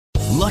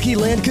Lucky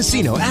Land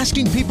Casino,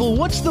 asking people,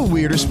 what's the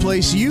weirdest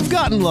place you've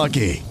gotten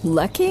lucky?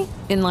 Lucky?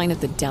 In line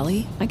at the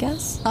deli, I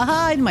guess?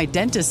 Aha, in my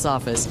dentist's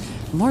office.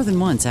 More than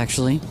once,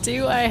 actually.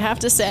 Do I have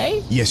to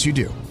say? Yes, you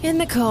do. In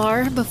the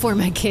car before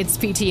my kids'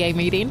 PTA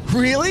meeting.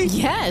 Really?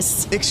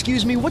 Yes.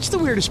 Excuse me, what's the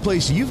weirdest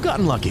place you've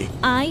gotten lucky?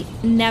 I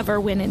never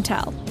win and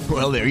tell.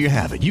 Well, there you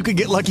have it. You can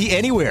get lucky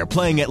anywhere,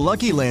 playing at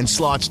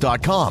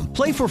LuckyLandSlots.com.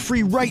 Play for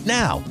free right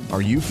now.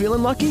 Are you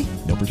feeling lucky?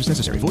 No purchase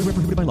necessary. Void where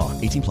prohibited by law.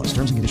 18 plus.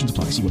 Terms and conditions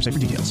apply. See website for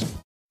details.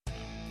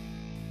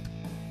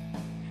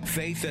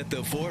 Faith at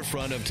the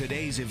forefront of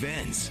today's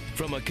events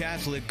from a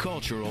Catholic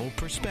cultural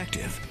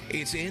perspective.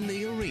 It's In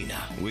the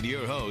Arena with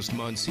your host,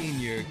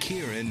 Monsignor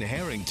Kieran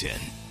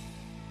Harrington.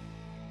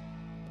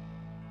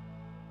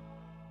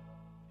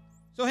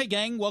 So, hey,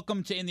 gang,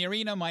 welcome to In the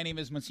Arena. My name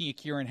is Monsignor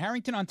Kieran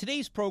Harrington. On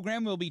today's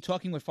program, we'll be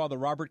talking with Father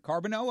Robert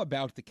Carbonneau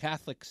about the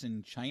Catholics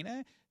in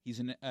China. He's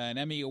an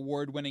Emmy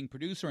Award-winning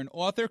producer and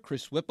author.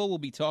 Chris Whipple will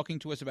be talking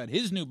to us about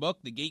his new book,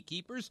 The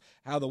Gatekeepers,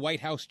 How the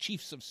White House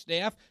Chiefs of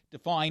Staff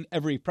Define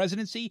Every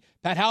Presidency.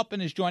 Pat Halpin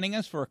is joining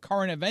us for a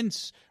current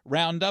events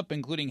roundup,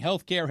 including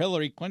healthcare,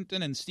 Hillary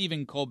Clinton, and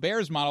Stephen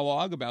Colbert's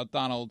monologue about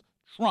Donald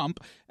Trump.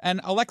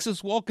 And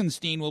Alexis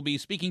Walkenstein will be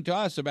speaking to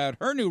us about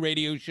her new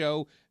radio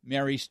show,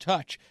 Mary's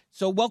Touch.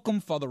 So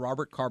welcome, Father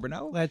Robert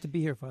Carbonneau. Glad to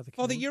be here, Father.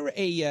 Father, you're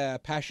a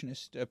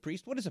Passionist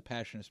priest. What is a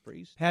Passionist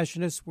priest?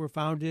 Passionists were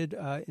founded in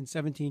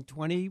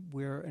 1720.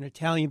 We're an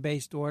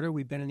Italian-based order.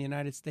 We've been in the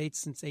United States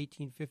since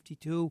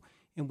 1852,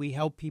 and we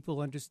help people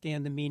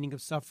understand the meaning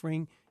of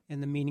suffering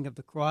and the meaning of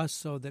the cross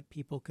so that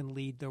people can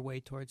lead their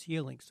way towards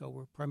healing. So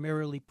we're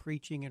primarily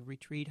preaching in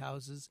retreat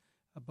houses,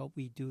 but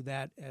we do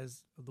that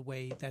as the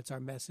way, that's our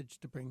message,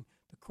 to bring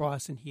the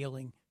cross and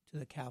healing to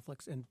the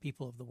Catholics and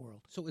people of the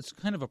world. So it's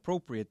kind of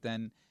appropriate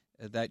then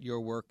that your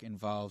work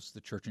involves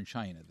the Church in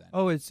China then.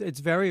 Oh, it's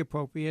very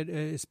appropriate,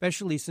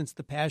 especially since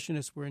the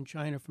Passionists were in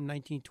China from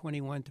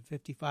 1921 to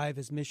 55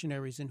 as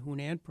missionaries in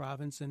Hunan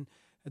province, and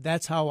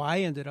that's how I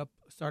ended up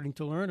starting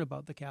to learn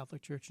about the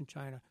Catholic Church in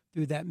China,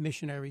 through that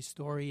missionary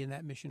story and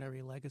that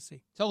missionary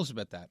legacy. Tell us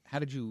about that. How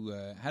did you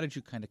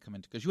kind of come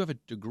into, because you have a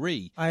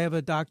degree. I have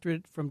a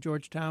doctorate from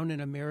Georgetown in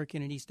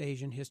American and East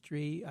Asian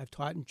history. I've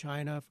taught in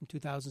China from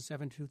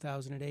 2007 to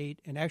 2008,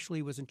 and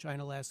actually was in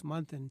China last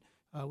month and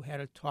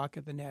had a talk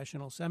at the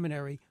National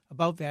Seminary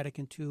about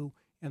Vatican II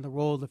and the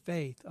role of the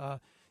faith.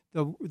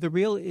 The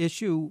real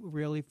issue,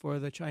 really, for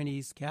the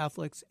Chinese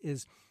Catholics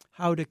is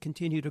how to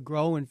continue to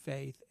grow in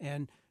faith.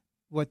 And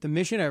what the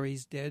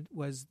missionaries did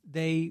was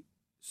they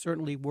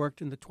certainly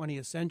worked in the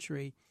 20th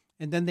century,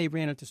 and then they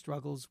ran into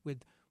struggles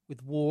with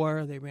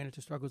war. They ran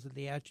into struggles with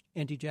the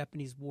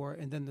anti-Japanese war,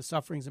 and then the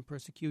sufferings and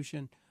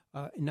persecution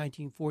in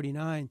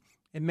 1949.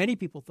 And many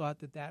people thought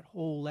that that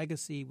whole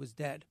legacy was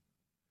dead.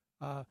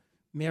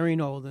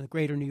 Maryknoll, the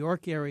greater New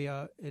York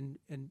area, and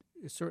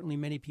certainly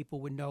many people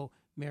would know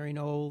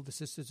Maryknoll, the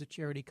Sisters of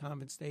Charity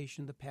Convent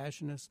Station, the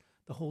Passionists,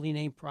 the Holy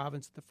Name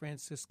Province, the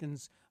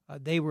Franciscans.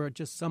 They were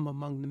just some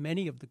among the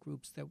many of the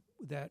groups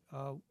that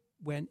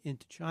went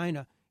into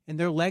China. And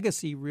their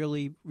legacy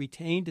really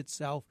retained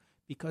itself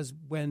because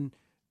when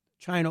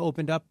China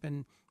opened up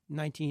in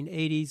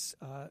 1980s,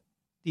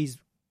 these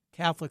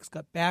Catholics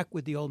got back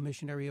with the old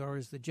missionary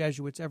orders, the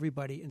Jesuits,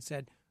 everybody, and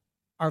said,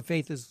 our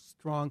faith is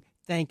strong.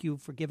 Thank you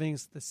for giving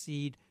us the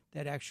seed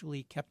that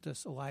actually kept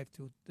us alive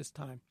to this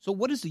time. So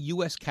what is the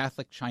U.S.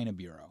 Catholic China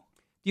Bureau?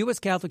 The U.S.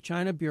 Catholic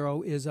China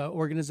Bureau is an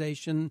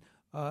organization,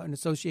 an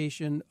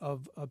association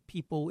of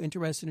people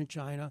interested in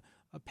China,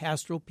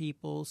 pastoral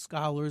people,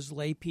 scholars,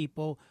 lay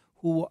people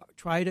who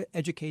try to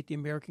educate the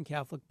American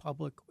Catholic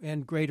public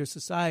and greater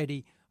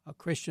society,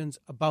 Christians,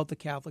 about the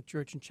Catholic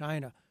Church in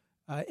China.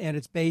 And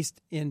it's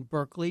based in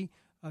Berkeley,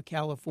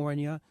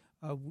 California.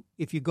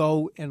 If you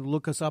go and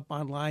look us up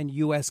online,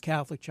 U.S.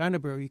 Catholic China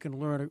Bureau, you can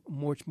learn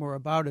much more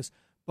about us.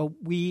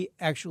 But we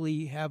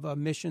actually have a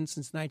mission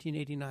since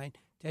 1989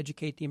 to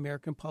educate the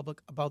American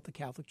public about the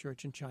Catholic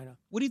Church in China.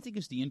 What do you think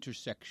is the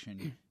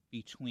intersection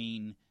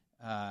between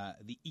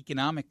the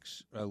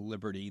economics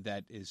liberty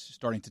that is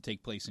starting to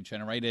take place in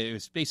China, right?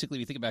 It's basically,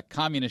 we think about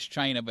communist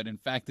China, but in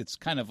fact it's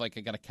kind of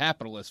like got a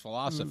capitalist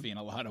philosophy in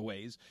a lot of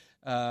ways.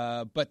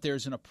 But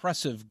there's an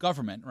oppressive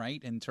government,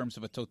 right, in terms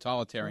of a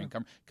totalitarian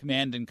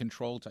command and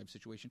control type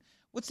situation.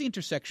 What's the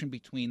intersection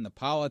between the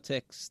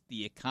politics,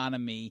 the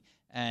economy,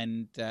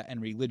 and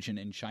religion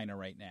in China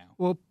right now?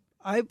 Well,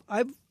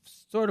 I've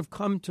sort of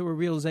come to a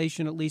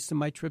realization, at least in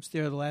my trips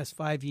there the last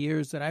 5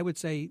 years, that I would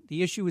say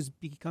the issue is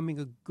becoming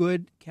a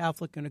good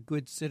Catholic and a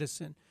good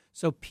citizen.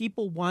 So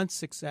people want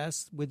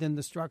success within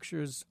the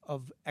structures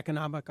of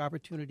economic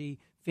opportunity,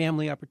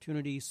 family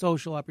opportunity,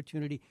 social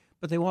opportunity,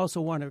 but they also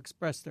want to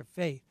express their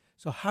faith.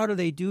 So how do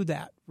they do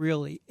that,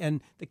 really?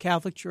 And the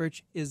Catholic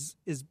Church is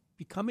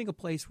becoming a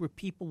place where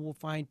people will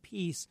find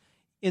peace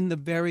in the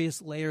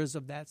various layers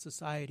of that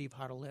society of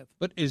how to live.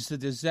 But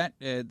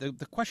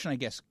the question, I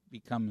guess,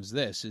 becomes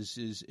this,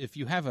 is if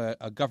you have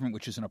a government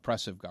which is an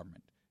oppressive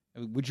government,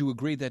 would you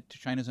agree that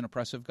China is an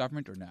oppressive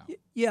government or no?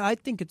 Yeah, I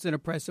think it's an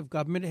oppressive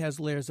government. It has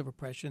layers of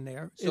oppression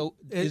there, so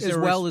as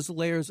well as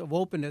layers of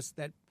openness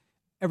that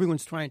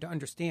everyone's trying to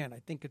understand. I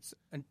think it's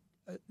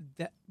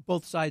that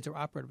both sides are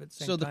operative at the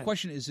same time. So the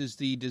question is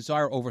the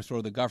desire to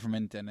overthrow the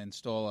government and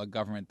install a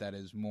government that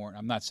is more –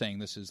 I'm not saying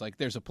this is like –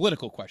 there's a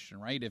political question,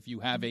 right? If you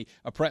have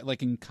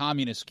like in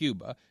communist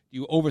Cuba,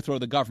 you overthrow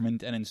the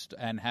government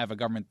and have a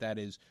government that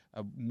is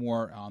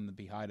more on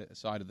the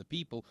side of the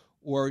people,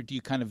 or do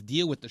you kind of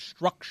deal with the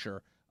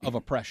structure of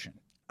oppression?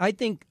 I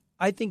think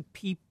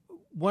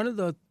one of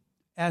the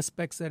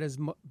aspects that has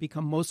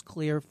become most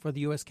clear for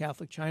the U.S.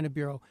 Catholic China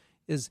Bureau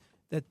is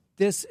that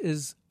this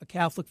is a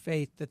Catholic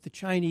faith that the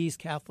Chinese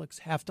Catholics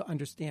have to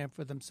understand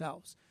for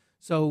themselves.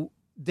 So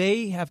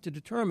they have to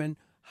determine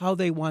how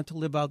they want to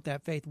live out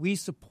that faith. We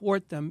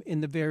support them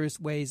in the various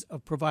ways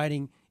of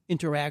providing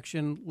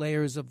interaction,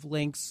 layers of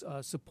links,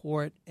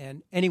 support,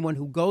 and anyone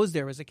who goes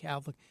there as a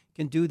Catholic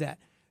can do that.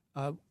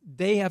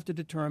 They have to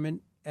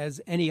determine,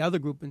 as any other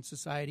group in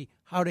society,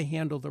 how to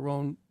handle their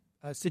own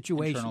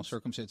situations. Internal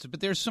circumstances.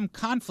 But there's some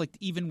conflict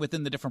even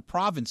within the different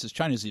provinces.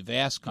 China's a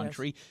vast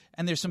country,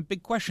 and there's some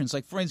big questions.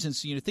 Like, for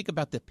instance, think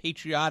about the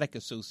Patriotic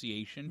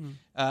Association.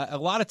 A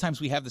lot of times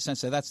we have the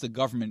sense that that's the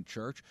government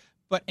church.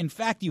 But, in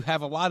fact, you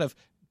have a lot of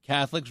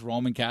Catholics,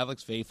 Roman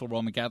Catholics, faithful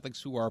Roman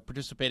Catholics who are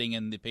participating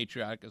in the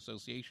Patriotic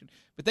Association.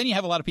 But then you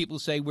have a lot of people who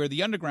say we're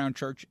the underground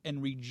church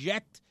and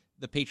reject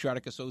the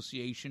Patriotic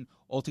Association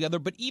altogether.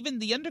 But even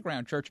the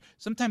underground church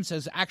sometimes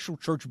has actual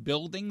church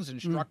buildings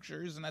and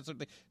structures and that sort of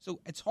thing. So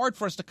it's hard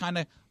for us to kind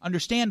of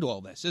understand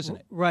all this, isn't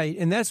it? Right.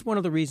 And that's one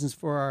of the reasons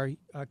for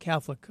our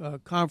Catholic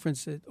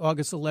conference at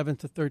August 11th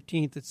to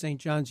 13th at St.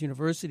 John's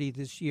University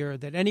this year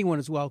that anyone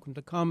is welcome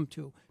to come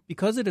to.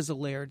 Because it is a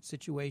layered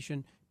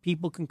situation,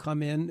 people can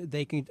come in,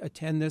 they can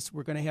attend this.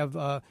 We're going to have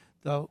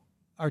the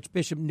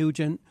Archbishop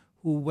Nugent,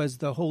 who was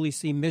the Holy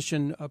See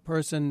mission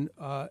person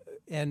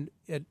in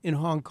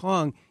Hong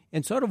Kong,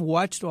 and sort of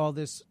watched all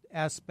this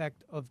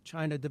aspect of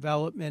China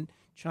development,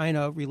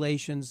 China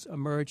relations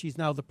emerge. He's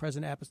now the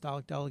President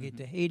Apostolic Delegate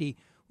to Haiti.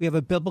 We have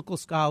a biblical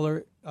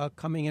scholar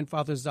coming in,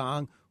 Father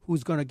Zhang,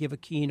 who's going to give a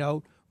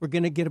keynote. We're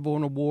going to give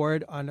an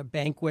award on a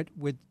banquet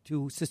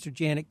to Sister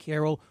Janet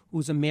Carroll,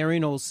 who's a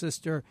Maryknoll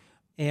sister,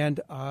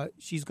 and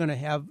she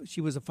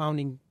was a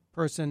founding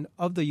person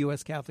of the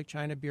U.S. Catholic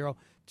China Bureau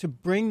to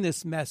bring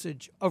this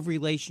message of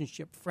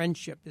relationship.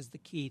 Friendship is the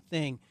key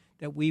thing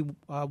that we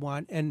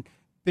want. And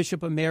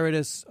Bishop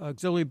Emeritus,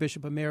 Auxiliary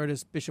Bishop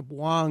Emeritus, Bishop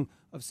Wong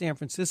of San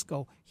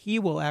Francisco, he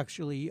will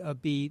actually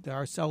be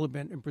our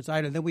celebrant and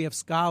presider. Then we have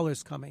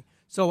scholars coming.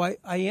 So I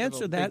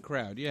answer that. Big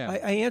crowd, yeah.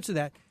 I answer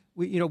that.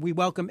 We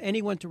welcome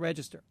anyone to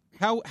register.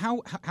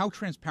 How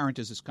transparent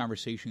is this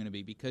conversation going to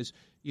be? Because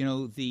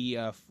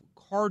the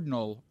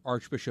Cardinal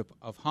Archbishop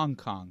of Hong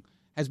Kong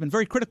has been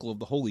very critical of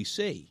the Holy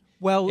See.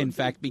 Well, in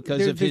fact,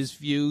 because of his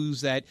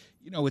views that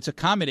it's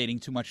accommodating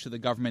too much to the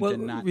government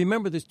and not.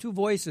 Remember, there's two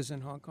voices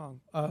in Hong Kong: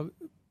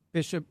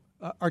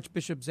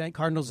 Archbishop Zen,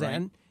 Cardinal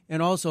Zen,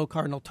 and also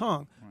Cardinal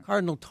Tong. Right.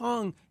 Cardinal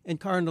Tong and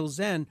Cardinal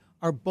Zen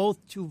are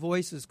both two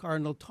voices.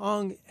 Cardinal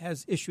Tong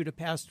has issued a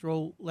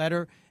pastoral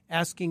letter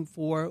asking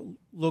for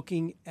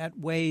looking at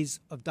ways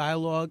of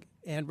dialogue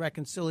and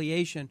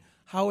reconciliation.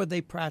 How are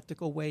they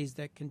practical ways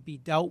that can be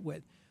dealt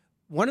with?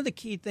 One of the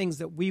key things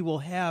that we will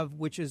have,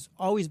 which has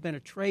always been a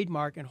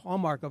trademark and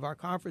hallmark of our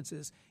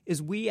conferences,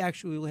 is we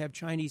actually will have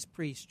Chinese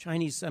priests,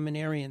 Chinese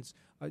seminarians,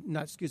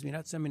 not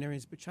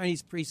seminarians, but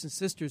Chinese priests and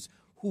sisters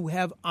who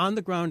have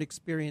on-the-ground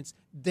experience.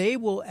 They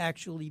will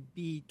actually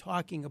be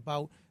talking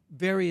about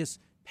various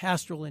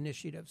pastoral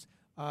initiatives,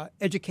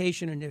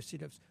 education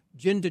initiatives,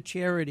 Jinda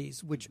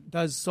Charities, which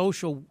does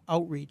social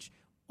outreach.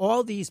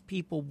 All these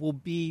people will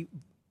be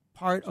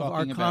part of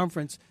our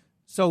conference.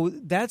 So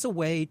that's a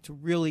way to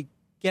really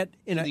get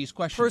in a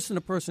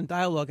person-to-person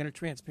dialogue in a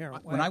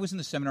transparent way. When I was in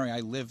the seminary,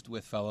 I lived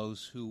with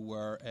fellows who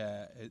were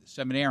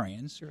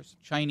seminarians,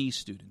 Chinese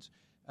students.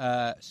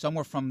 Some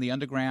were from the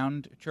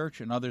underground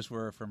church, and others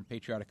were from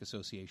Patriotic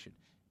Association.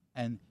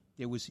 And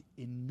there was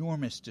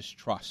enormous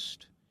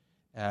distrust.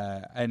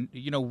 And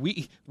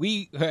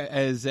we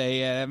as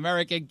an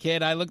American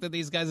kid, I looked at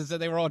these guys and said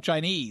they were all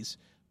Chinese.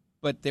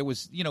 But there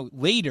was,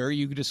 later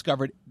you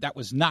discovered that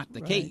was not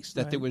the case,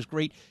 that there was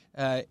great.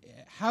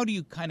 How do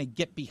you kind of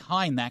get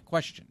behind that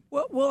question?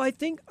 Well, I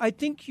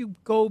think you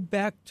go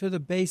back to the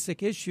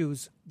basic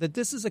issues, that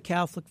this is a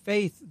Catholic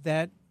faith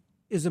that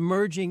is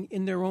emerging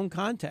in their own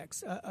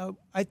context.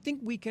 I think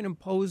we can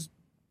impose,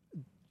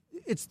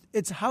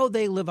 it's how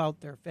they live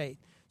out their faith.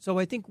 So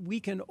I think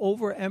we can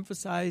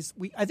overemphasize,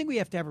 I think we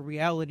have to have a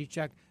reality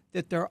check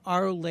that there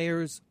are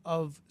layers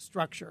of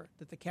structure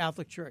that the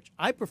Catholic Church,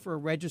 I prefer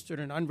registered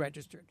and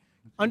unregistered.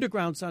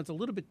 Underground sounds a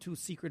little bit too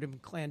secretive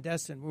and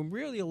clandestine, when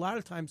really a lot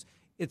of times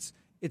it's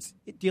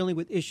dealing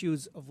with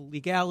issues of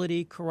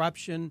legality,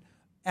 corruption,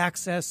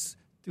 access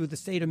through the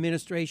state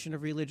administration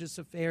of religious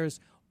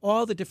affairs.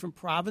 All the different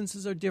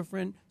provinces are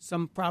different.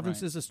 Some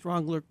provinces are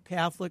stronger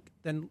Catholic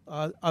than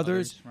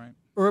others. Right.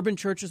 Urban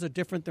churches are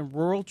different than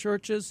rural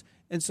churches.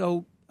 And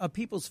so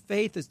people's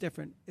faith is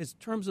different. In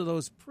terms of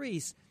those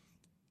priests,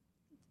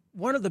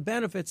 one of the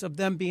benefits of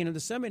them being in the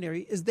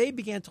seminary is they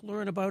began to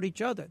learn about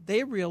each other.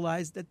 They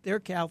realized that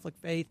their Catholic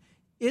faith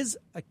is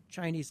a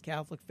Chinese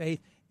Catholic faith,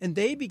 and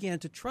they began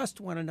to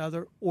trust one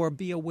another or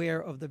be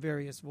aware of the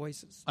various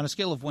voices. On a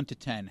scale of 1 to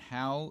 10,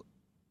 how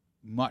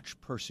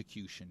much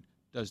persecution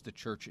does the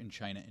church in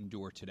China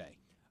endure today?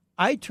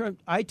 I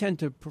tend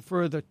to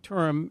prefer the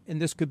term,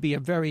 and this could be a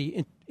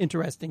very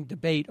interesting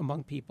debate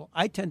among people.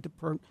 I tend to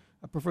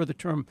prefer the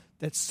term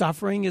that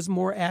suffering is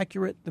more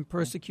accurate than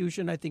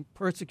persecution. I think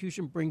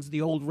persecution brings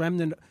the old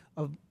remnant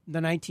of the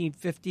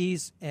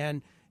 1950s,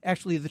 and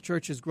actually the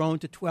church has grown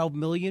to 12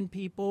 million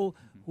people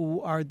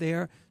who are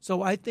there.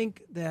 So I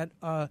think that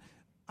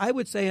I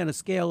would say on a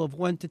scale of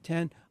 1 to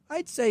 10,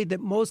 I'd say that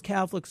most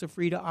Catholics are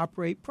free to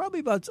operate probably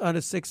about on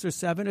a 6 or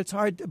 7. It's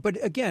hard, but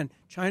again,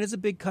 China's a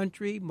big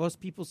country. Most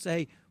people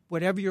say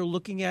whatever you're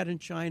looking at in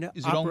China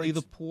Is it only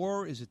the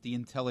poor? Is it the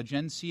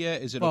intelligentsia?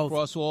 Is it both.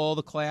 Across all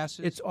the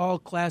classes? It's all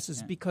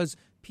classes because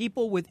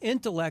people with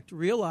intellect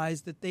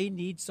realize that they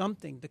need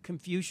something. The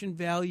Confucian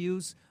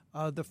values,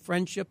 the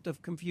friendship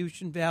of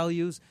Confucian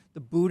values, the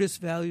Buddhist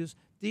values,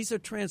 these are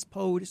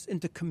transposed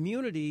into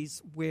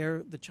communities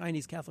where the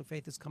Chinese Catholic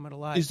faith is coming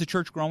alive. Is the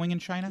church growing in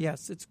China?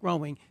 Yes, it's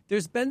growing.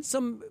 There's been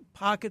some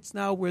pockets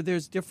now where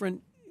there's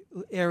different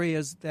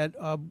areas that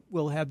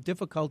will have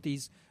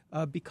difficulties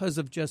because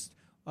of just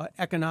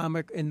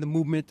economic and the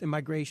movement and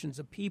migrations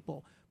of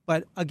people.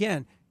 But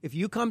again, if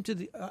you come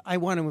to I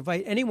want to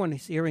invite anyone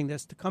who's hearing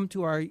this to come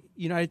to our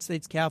United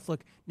States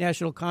Catholic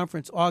National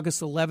Conference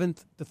August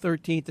 11th to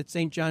 13th at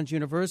St. John's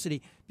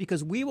University,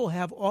 because we will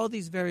have all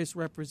these various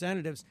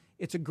representatives.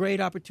 It's a great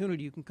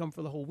opportunity. You can come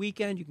for the whole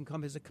weekend. You can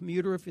come as a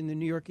commuter if you're in the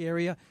New York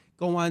area.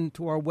 Go on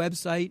to our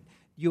website,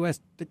 U.S.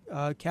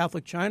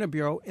 Catholic China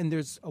Bureau, and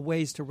there's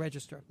ways to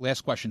register.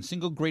 Last question.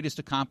 Single greatest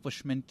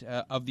accomplishment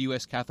of the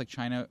U.S. Catholic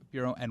China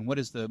Bureau, and what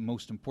is the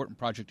most important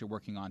project you're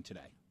working on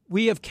today?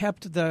 We have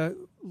kept the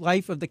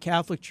life of the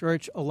Catholic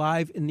Church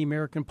alive in the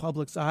American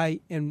public's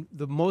eye, and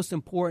the most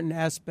important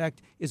aspect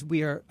is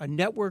we are a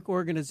network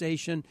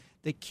organization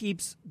that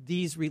keeps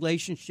these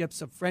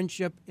relationships of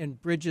friendship and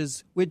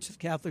bridges with the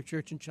Catholic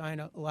Church in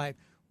China alive.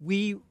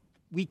 We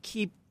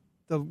keep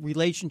the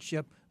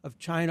relationship of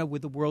China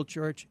with the world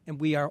church,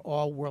 and we are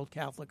all world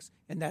Catholics,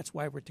 and that's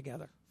why we're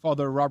together.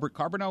 Father Robert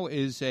Carbonneau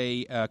is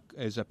a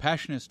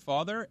Passionist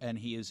father, and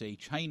he is a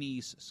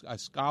Chinese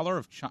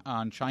scholar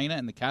on China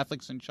and the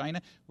Catholics in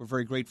China. We're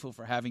very grateful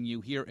for having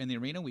you here in the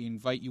arena. We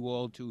invite you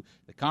all to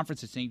the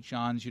conference at St.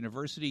 John's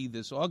University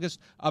this August.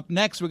 Up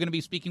next, we're going to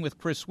be speaking with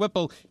Chris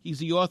Whipple. He's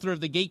the author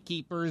of The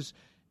Gatekeepers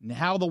and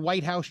How the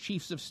White House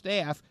Chiefs of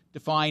Staff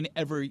Define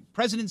Every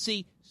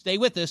Presidency. Stay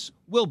with us.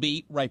 We'll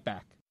be right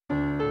back.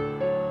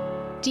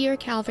 Dear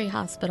Calvary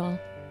Hospital,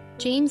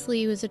 James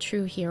Lee was a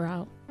true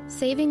hero.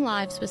 Saving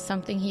lives was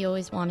something he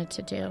always wanted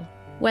to do,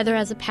 whether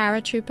as a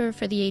paratrooper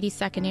for the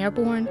 82nd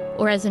Airborne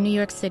or as a New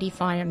York City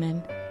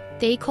fireman.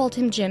 They called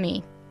him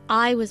Jimmy.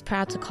 I was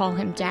proud to call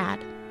him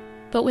Dad.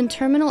 But when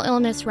terminal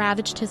illness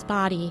ravaged his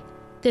body,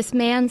 this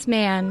man's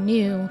man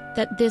knew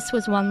that this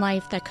was one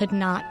life that could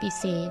not be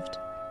saved.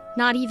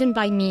 Not even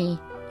by me,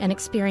 an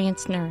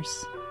experienced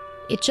nurse.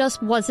 It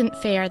just wasn't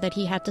fair that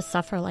he had to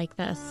suffer like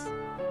this.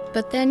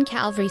 But then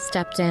Calvary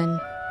stepped in.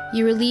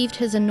 You relieved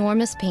his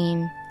enormous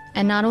pain,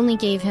 and not only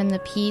gave him the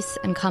peace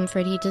and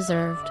comfort he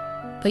deserved,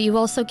 but you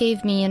also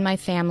gave me and my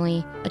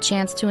family a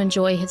chance to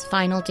enjoy his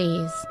final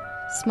days,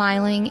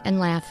 smiling and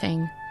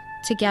laughing,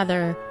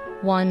 together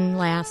one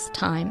last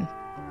time.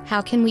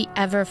 How can we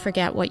ever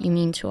forget what you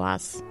mean to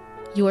us?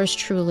 Yours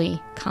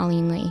truly,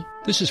 Colleen Lee.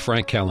 This is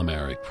Frank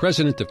Calamari,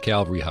 president of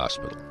Calvary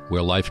Hospital,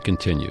 where life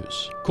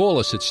continues. Call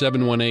us at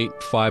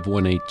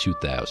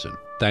 718-518-2000.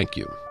 Thank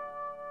you.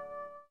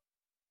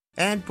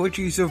 And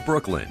Butchie's of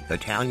Brooklyn,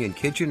 Italian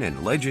kitchen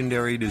and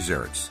legendary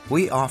desserts.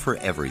 We offer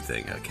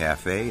everything, a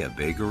cafe, a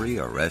bakery,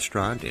 a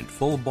restaurant, and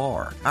full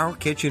bar. Our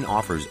kitchen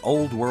offers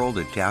old-world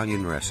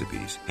Italian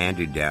recipes,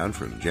 handed down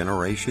from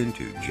generation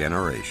to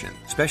generation,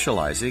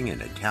 specializing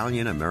in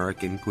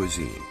Italian-American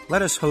cuisine.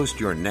 Let us host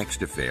your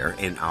next affair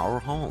in our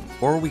home,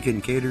 or we can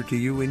cater to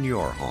you in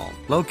your home.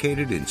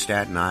 Located in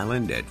Staten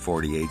Island at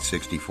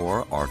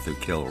 4864 Arthur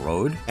Kill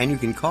Road, and you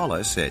can call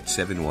us at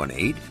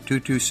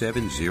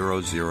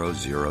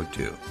 718-227-0002.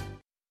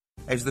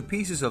 As the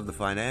pieces of the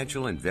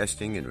financial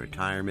investing and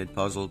retirement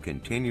puzzle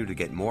continue to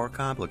get more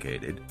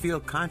complicated, feel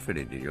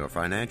confident in your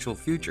financial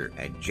future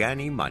at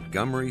Janney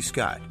Montgomery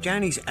Scott.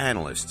 Janney's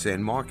analysts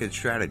and market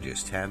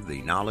strategists have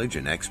the knowledge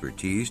and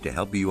expertise to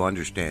help you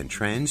understand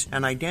trends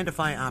and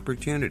identify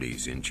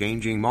opportunities in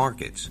changing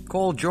markets.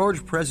 Call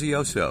George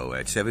Prezioso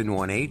at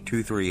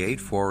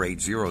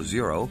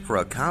 718-238-4800 for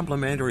a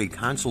complimentary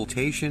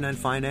consultation and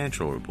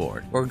financial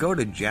report, or go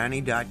to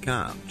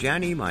Janney.com.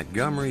 Janney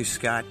Montgomery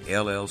Scott,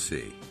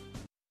 LLC.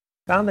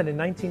 Founded in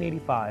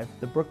 1985,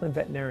 the Brooklyn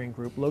Veterinarian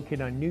Group,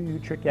 located on New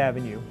Utrecht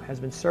Avenue, has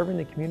been serving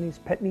the community's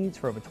pet needs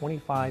for over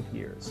 25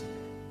 years.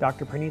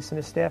 Dr. Pernice and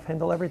his staff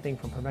handle everything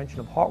from prevention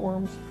of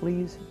heartworms,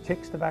 fleas,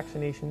 ticks to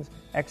vaccinations,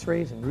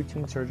 x-rays, and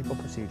routine surgical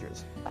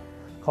procedures.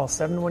 Call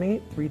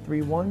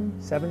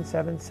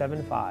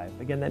 718-331-7775.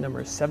 Again, that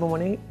number is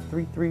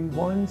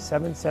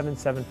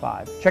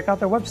 718-331-7775. Check out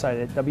their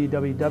website at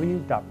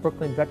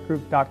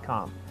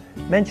www.brooklynvetgroup.com.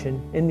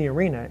 Mention In the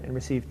Arena and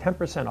receive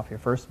 10% off your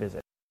first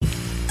visit.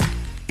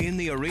 In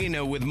the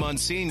Arena with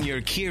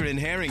Monsignor Kieran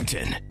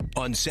Harrington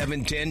on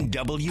 710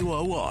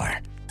 WOR.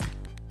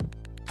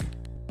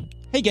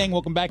 Hey, gang,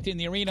 welcome back to In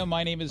the Arena.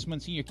 My name is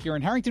Monsignor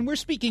Kieran Harrington. We're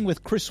speaking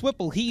with Chris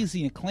Whipple. He's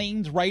the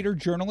acclaimed writer,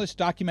 journalist,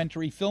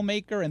 documentary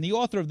filmmaker, and the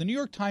author of the New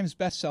York Times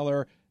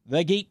bestseller,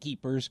 The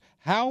Gatekeepers,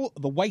 How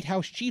the White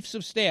House Chiefs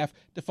of Staff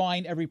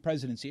Define Every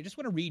Presidency. I just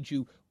want to read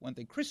you one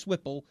thing. Chris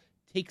Whipple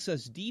takes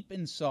us deep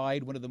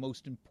inside one of the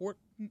most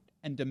important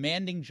and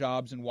demanding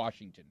jobs in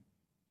Washington.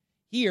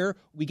 Here,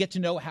 we get to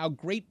know how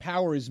great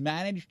power is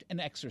managed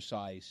and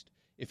exercised.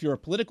 If you're a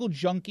political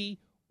junkie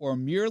or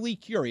merely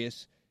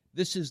curious,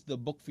 this is the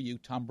book for you,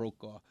 Tom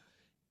Brokaw.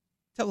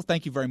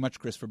 Thank you very much,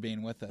 Chris, for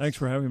being with us. Thanks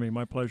for having me.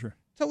 My pleasure.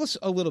 Tell us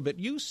a little bit.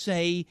 You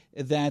say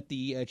that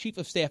the chief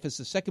of staff is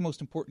the second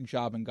most important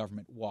job in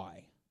government.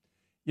 Why?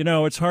 You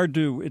know, it's hard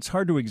to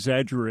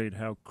exaggerate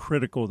how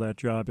critical that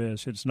job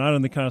is. It's not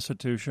in the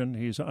Constitution.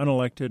 He's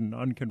unelected and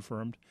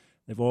unconfirmed.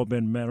 They've all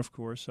been men, of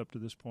course, up to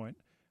this point.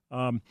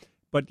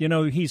 But, you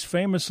know, he's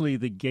famously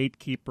the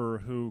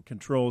gatekeeper who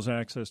controls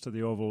access to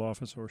the Oval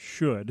Office, or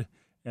should,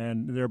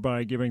 and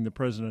thereby giving the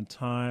president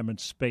time and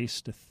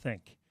space to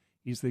think.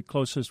 He's the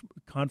closest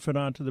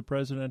confidant to the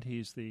president.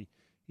 He's the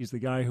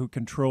guy who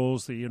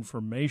controls the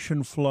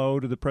information flow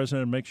to the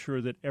president and makes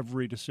sure that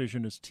every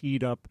decision is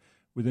teed up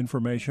with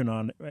information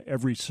on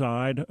every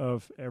side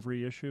of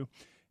every issue.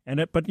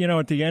 But, you know,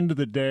 at the end of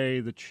the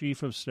day, the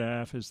chief of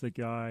staff is the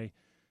guy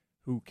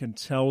who can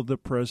tell the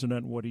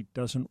president what he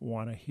doesn't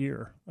want to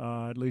hear.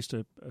 At least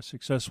a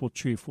successful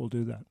chief will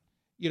do that.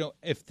 You know,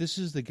 if this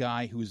is the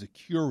guy who is a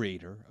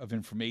curator of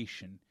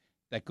information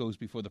that goes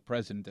before the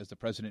president as the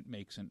president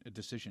makes a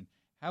decision,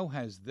 how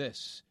has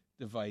this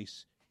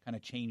device kind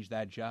of changed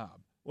that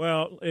job?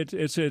 Well,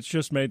 it's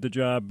just made the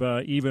job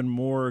even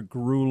more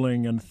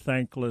grueling and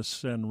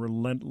thankless and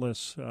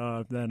relentless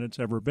than it's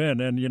ever been.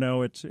 And, you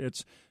know, it's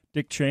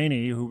Dick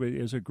Cheney, who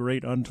is a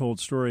great untold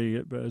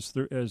story as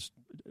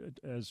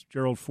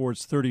Gerald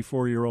Ford's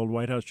 34-year-old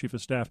White House chief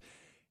of staff.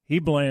 He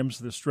blames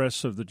the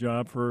stress of the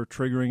job for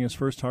triggering his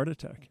first heart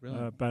attack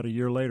about a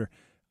year later.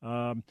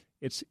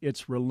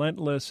 It's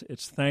relentless.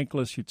 It's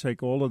thankless. You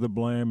take all of the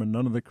blame and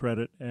none of the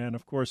credit. And,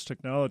 of course,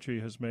 technology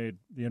has made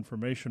the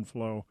information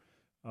flow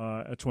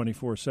a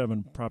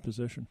 24/7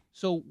 proposition.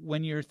 So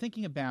when you're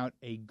thinking about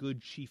a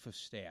good chief of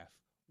staff,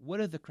 what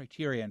are the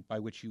criteria by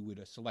which you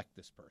would select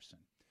this person?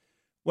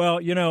 Well,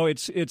 you know,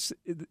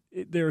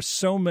 there are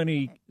so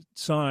many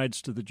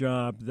sides to the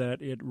job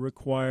that it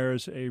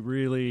requires a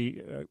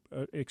really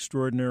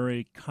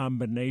extraordinary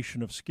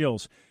combination of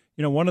skills.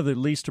 You know, one of the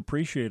least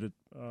appreciated,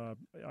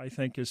 I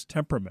think, is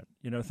temperament.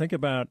 You know, think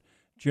about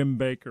Jim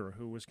Baker,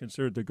 who was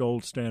considered the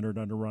gold standard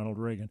under Ronald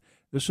Reagan.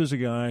 This was a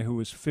guy who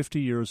was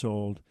 50 years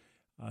old,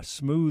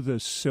 smooth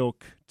as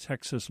silk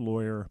Texas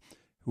lawyer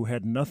who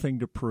had nothing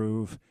to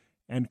prove,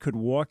 and could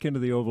walk into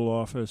the Oval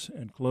Office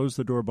and close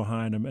the door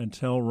behind him and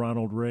tell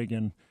Ronald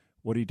Reagan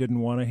what he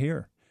didn't want to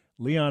hear.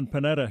 Leon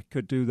Panetta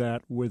could do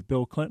that with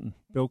Bill Clinton.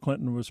 Bill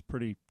Clinton was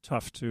pretty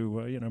tough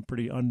to,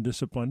 pretty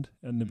undisciplined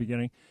in the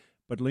beginning.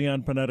 But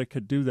Leon Panetta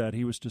could do that.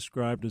 He was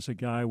described as a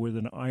guy with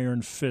an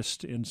iron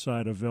fist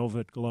inside a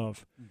velvet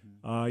glove.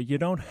 Mm-hmm. You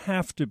don't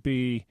have to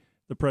be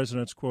the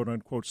president's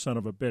quote-unquote son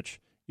of a bitch.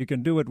 You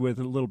can do it with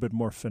a little bit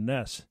more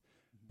finesse.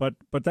 But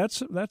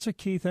that's a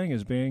key thing,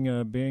 is being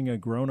a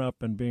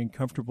grown-up and being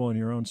comfortable in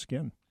your own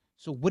skin.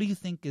 So what do you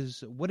think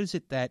what is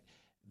it that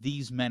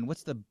these men,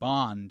 what's the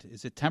bond?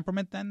 Is it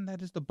temperament then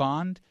that is the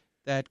bond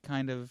that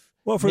kind of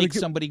makes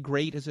somebody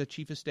great as a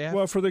chief of staff?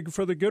 Well, for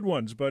the good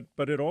ones, but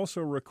it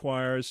also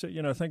requires,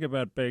 you know, think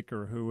about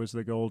Baker, who was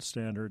the gold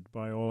standard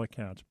by all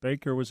accounts.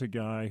 Baker was a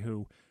guy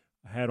who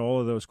had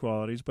all of those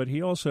qualities, but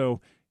he also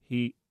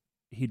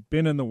he'd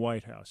been in the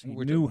White House.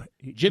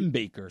 Jim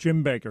Baker.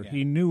 Yeah.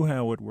 He knew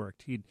how it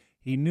worked.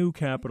 He knew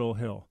Capitol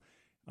Hill.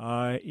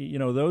 You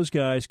know, those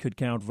guys could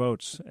count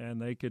votes, and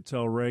they could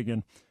tell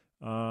Reagan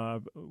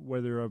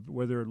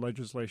whether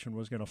legislation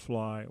was going to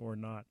fly or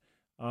not.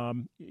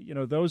 You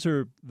know, those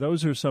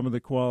are some of the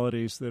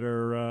qualities that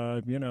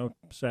are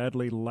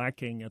sadly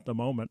lacking at the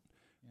moment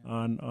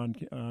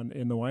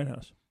in the White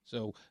House.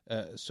 So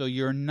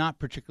you're not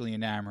particularly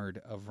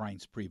enamored of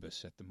Reince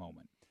Priebus at the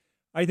moment.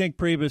 I think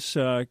Priebus,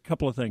 a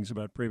couple of things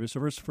about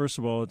Priebus. First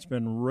of all, it's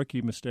been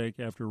rookie mistake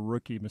after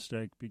rookie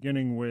mistake,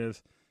 beginning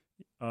with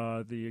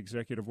the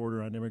executive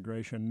order on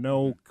immigration.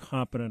 No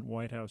competent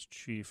White House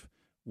chief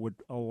would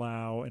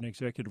allow an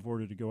executive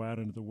order to go out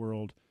into the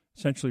world,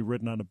 essentially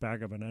written on the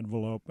back of an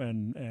envelope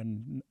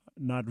and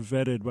not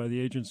vetted by the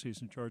agencies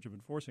in charge of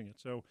enforcing it.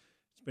 So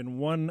it's been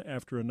one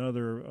after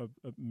another of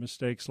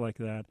mistakes like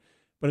that.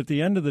 But at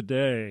the end of the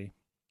day,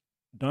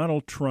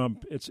 Donald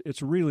Trump,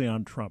 it's really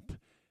on Trump.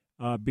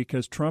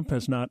 Because Trump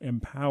has not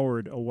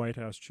empowered a White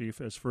House chief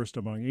as first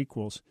among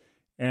equals.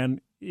 And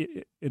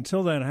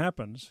until that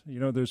happens, you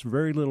know, there's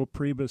very little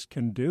Priebus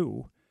can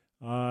do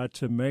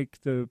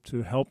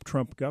to help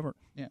Trump govern.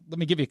 Yeah, let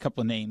me give you a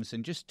couple of names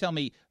and just tell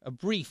me a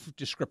brief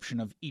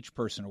description of each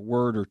person, a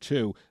word or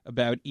two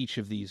about each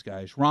of these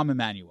guys. Rahm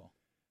Emanuel.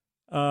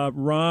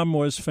 Rahm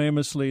was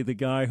famously the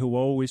guy who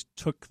always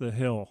took the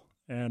hill.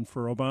 And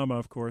for Obama,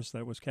 of course,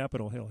 that was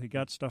Capitol Hill. He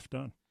got stuff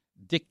done.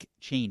 Dick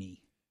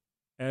Cheney.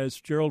 As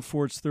Gerald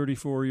Ford's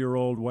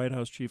 34-year-old White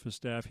House chief of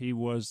staff, he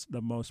was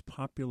the most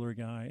popular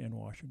guy in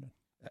Washington.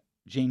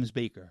 James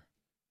Baker.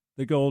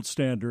 The gold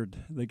standard,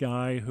 the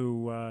guy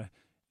who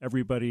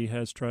everybody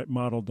has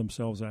modeled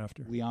themselves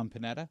after. Leon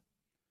Panetta.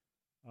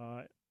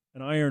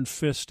 An iron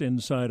fist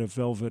inside a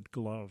velvet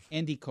glove.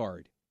 Andy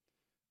Card.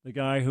 The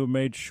guy who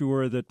made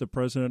sure that the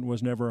president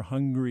was never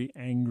hungry,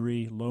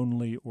 angry,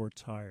 lonely, or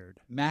tired.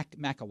 Mac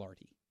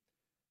McAlarty.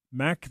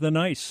 Mac the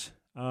Nice,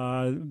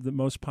 the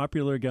most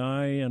popular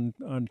guy in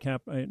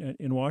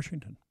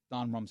Washington.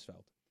 Don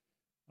Rumsfeld.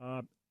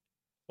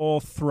 All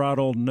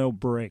throttle, no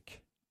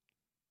brake.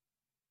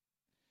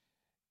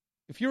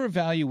 If you're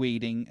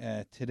evaluating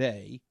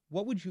today,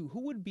 who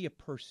would be a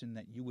person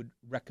that you would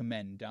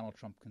recommend Donald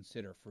Trump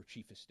consider for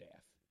chief of staff?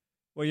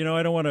 Well,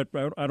 I don't want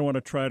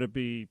to try to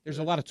be. There's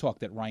a lot of talk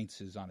that Reince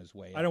is on his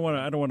way. I don't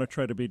want to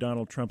try to be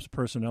Donald Trump's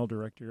personnel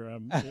director.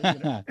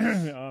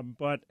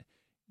 But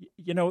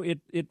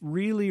it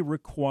really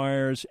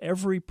requires,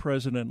 every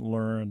president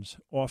learns,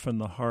 often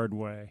the hard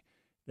way,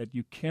 that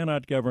you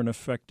cannot govern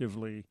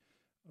effectively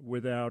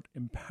without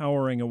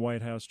empowering a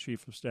White House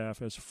chief of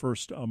staff as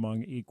first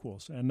among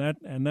equals, and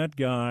that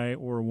guy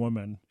or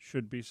woman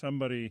should be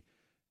somebody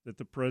that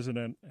the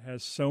president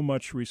has so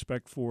much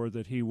respect for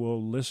that he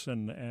will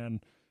listen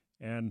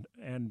and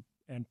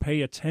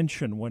pay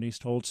attention when he's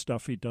told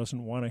stuff he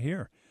doesn't want to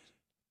hear.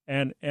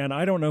 And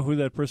I don't know who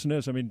that person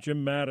is. I mean,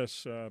 Jim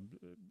Mattis,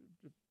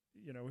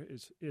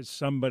 is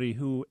somebody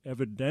who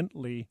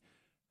evidently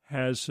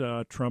has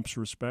Trump's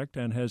respect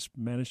and has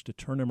managed to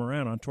turn him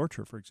around on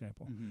torture, for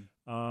example.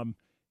 Mm-hmm.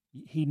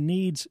 He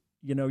needs,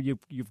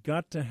 you've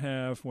got to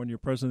have, when you're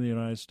president of the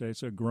United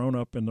States, a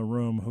grown-up in the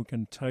room who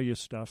can tell you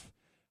stuff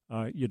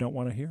you don't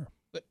want to hear.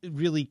 But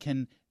really,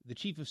 can the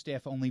chief of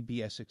staff only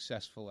be as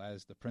successful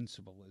as the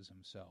principal is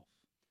himself?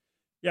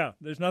 Yeah,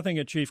 there's nothing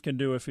a chief can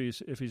do if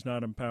he's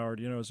not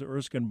empowered. As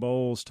Erskine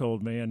Bowles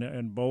told me,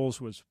 and Bowles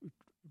was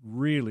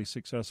really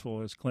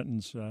successful as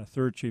Clinton's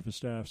third chief of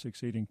staff,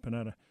 succeeding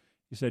Panetta.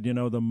 He said,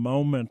 the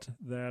moment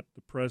that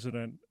the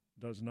president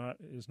that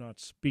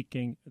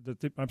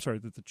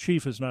the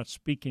chief is not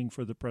speaking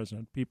for the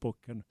president, people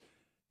can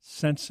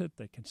sense it,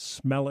 they can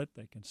smell it,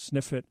 they can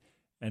sniff it,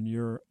 and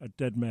you're a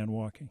dead man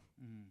walking.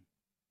 Mm.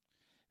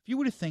 If you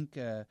were to think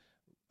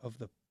of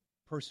the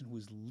person who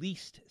is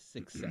least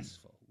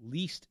successful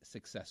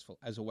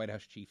as a White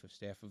House chief of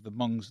staff, of the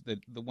ones that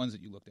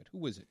you looked at,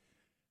 who is it?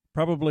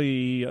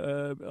 Probably,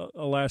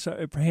 alas,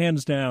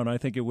 hands down, I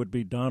think it would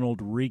be Donald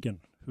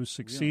Reagan, who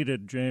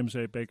succeeded James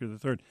A. Baker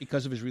III.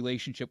 Because of his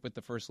relationship with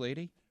the First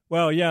Lady?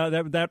 Well, yeah,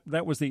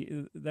 that was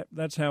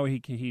that's how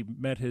he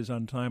met his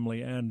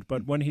untimely end.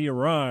 But when he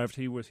arrived,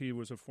 he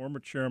was a former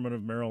chairman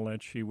of Merrill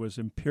Lynch. He was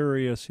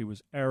imperious, he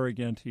was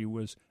arrogant, he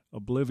was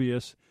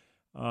oblivious,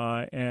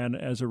 and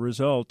as a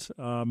result,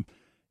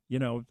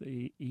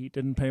 he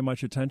didn't pay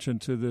much attention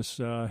to this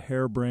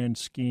harebrained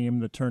scheme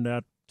that turned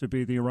out to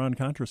be the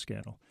Iran-Contra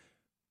scandal.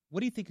 What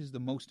do you think is the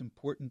most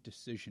important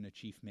decision a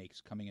chief makes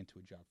coming into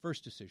a job?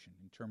 First decision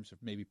in terms of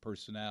maybe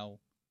personnel.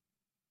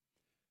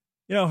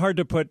 Hard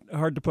to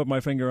put my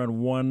finger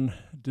on one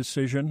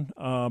decision,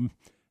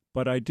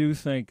 but I do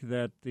think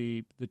that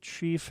the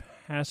chief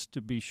has to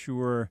be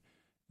sure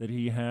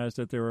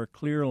that there are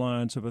clear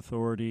lines of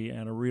authority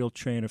and a real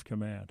chain of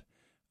command.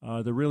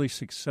 The really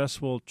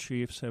successful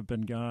chiefs have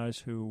been guys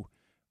who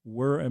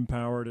were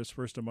empowered as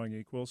first among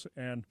equals,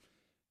 and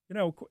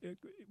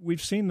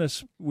we've seen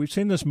this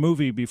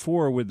movie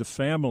before with the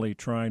family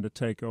trying to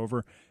take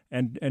over,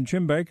 and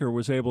Jim Baker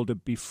was able to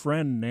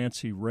befriend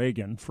Nancy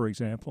Reagan, for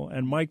example,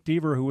 and Mike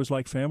Deaver, who was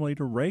like family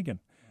to Reagan.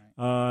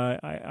 Right.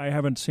 I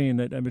haven't seen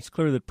it. I mean, it's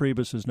clear that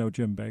Priebus is no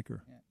Jim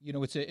Baker.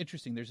 Yeah. It's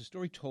interesting. There's a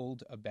story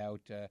told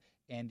about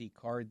Andy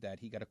Card that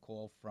he got a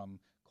call from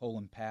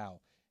Colin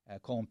Powell.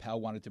 Colin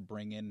Powell wanted to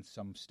bring in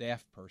some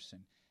staff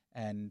person,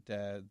 and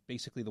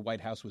basically the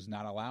White House was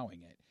not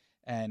allowing it.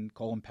 And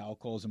Colin Powell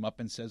calls him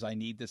up and says, I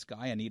need this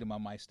guy. I need him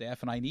on my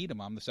staff, and I need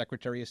him. I'm the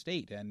Secretary of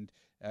State. And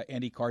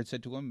Andy Card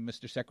said to him,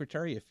 Mr.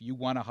 Secretary, if you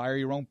want to hire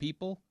your own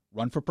people,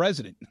 run for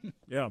president.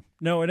 Yeah.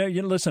 No,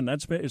 and listen,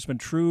 it's been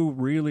true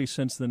really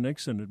since the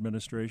Nixon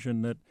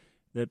administration that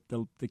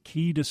the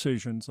key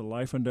decisions, the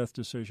life and death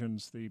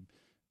decisions, the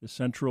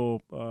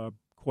central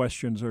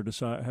questions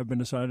have been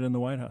decided in the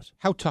White House.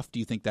 How tough do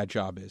you think that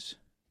job is?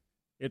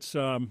 It's,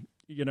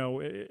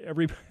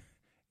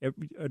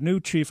 a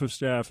new chief of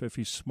staff, if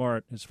he's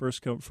smart, his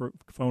first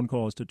phone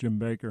call is to Jim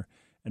Baker,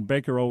 and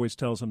Baker always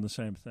tells him the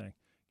same thing.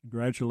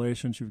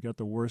 Congratulations, you've got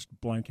the worst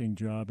blanking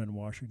job in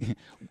Washington.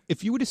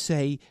 If you were to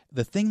say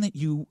the thing that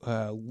you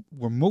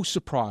were most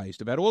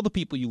surprised about all the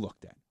people you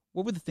looked at,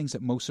 what were the things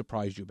that most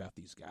surprised you about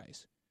these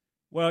guys?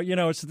 Well,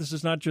 this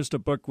is not just a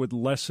book with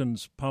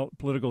lessons,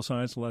 political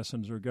science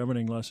lessons or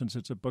governing lessons.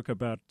 It's a book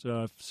about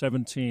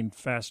 17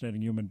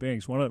 fascinating human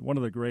beings. One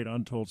of the great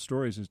untold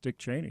stories is Dick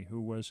Cheney,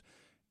 who was,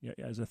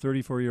 as a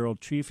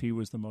 34-year-old chief, he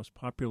was the most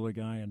popular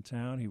guy in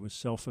town. He was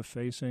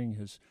self-effacing.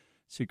 His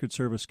Secret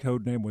Service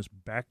code name was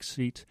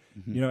Backseat.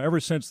 Mm-hmm. Ever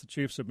since the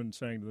chiefs have been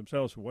saying to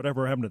themselves,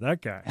 whatever happened to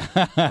that guy?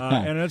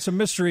 And it's a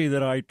mystery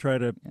that I try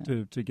to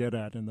get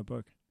at in the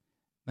book.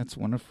 That's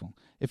wonderful.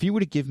 If you were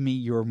to give me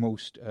your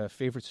most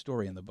favorite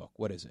story in the book,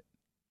 what is it?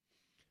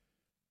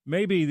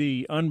 Maybe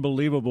the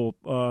unbelievable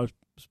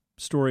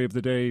story of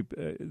the day,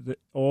 that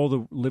all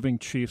the living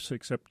chiefs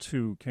except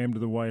 2 came to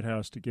the White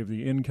House to give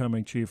the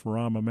incoming chief,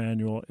 Rahm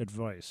Emanuel,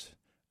 advice.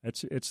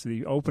 It's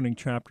the opening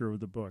chapter of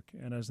the book.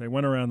 And as they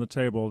went around the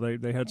table,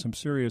 they had some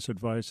serious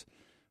advice.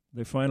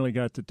 They finally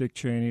got to Dick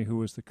Cheney, who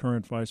was the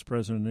current vice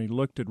president, and he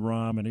looked at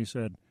Rahm and he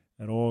said,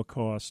 at all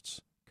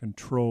costs,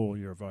 control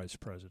your vice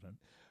president.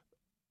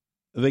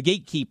 The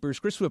Gatekeepers,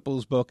 Chris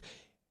Whipple's book.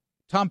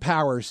 Tom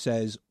Powers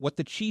says, what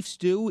the Chiefs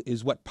do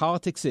is what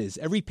politics is.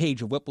 Every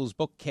page of Whipple's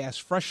book casts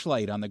fresh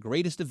light on the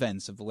greatest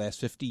events of the last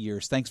 50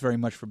 years. Thanks very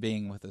much for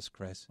being with us,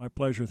 Chris. My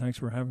pleasure. Thanks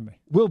for having me.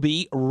 We'll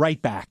be right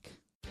back.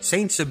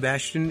 St.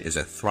 Sebastian is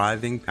a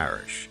thriving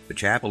parish. The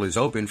chapel is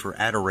open for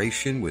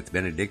adoration with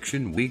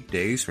benediction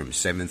weekdays from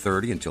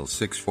 7:30 until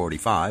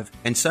 6:45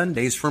 and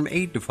Sundays from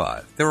 8 to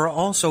 5. There are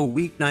also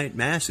weeknight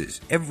masses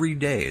every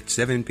day at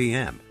 7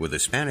 p.m. with a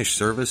Spanish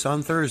service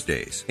on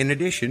Thursdays, in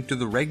addition to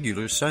the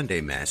regular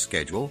Sunday Mass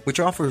schedule, which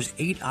offers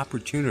 8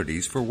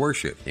 opportunities for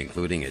worship,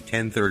 including a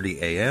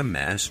 10:30 a.m.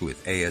 Mass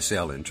with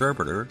ASL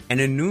interpreter and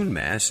a noon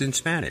Mass in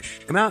Spanish.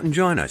 Come out and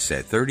join us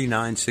at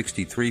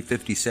 3963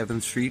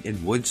 57th Street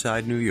in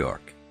Woodside, New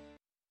York.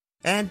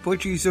 And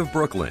Butchie's of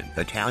Brooklyn,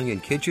 Italian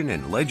kitchen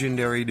and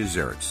legendary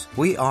desserts.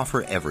 We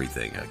offer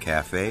everything, a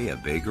cafe, a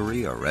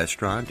bakery, a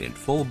restaurant, and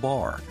full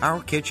bar.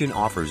 Our kitchen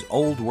offers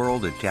old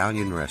world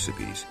Italian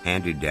recipes,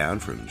 handed down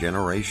from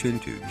generation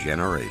to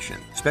generation,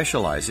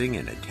 specializing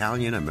in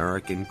Italian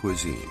American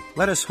cuisine.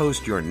 Let us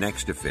host your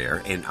next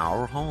affair in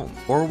our home,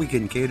 or we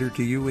can cater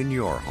to you in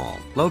your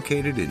home.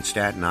 Located in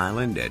Staten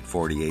Island at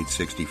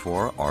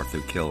 4864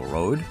 Arthur Kill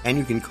Road, and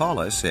you can call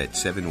us at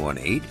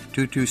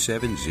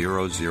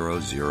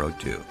 718-227-0002.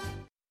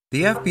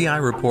 The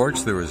FBI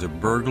reports there is a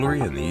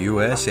burglary in the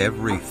U.S.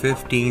 every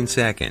 15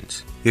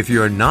 seconds. If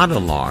you're not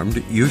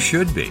alarmed, you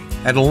should be.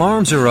 At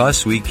Alarms R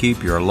Us, we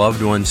keep your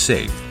loved ones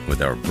safe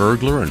with our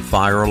burglar and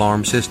fire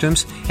alarm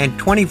systems and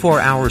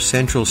 24-hour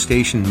central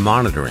station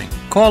monitoring.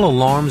 Call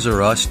Alarms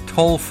R Us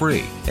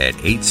toll-free at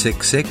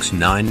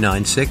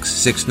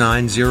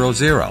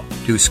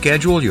 866-996-6900 to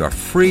schedule your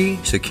free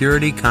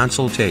security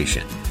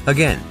consultation.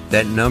 Again,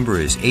 that number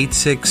is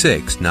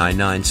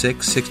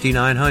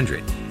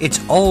 866-996-6900.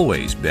 It's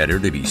always better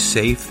to be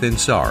safe than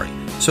sorry.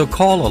 So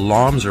call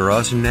Alarms R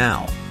Us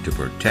now to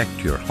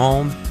protect your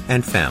home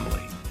and family.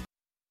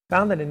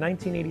 Founded in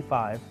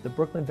 1985, the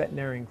Brooklyn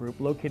Veterinarian Group,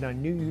 located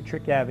on New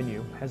Utrecht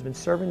Avenue, has been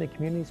serving the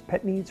community's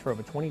pet needs for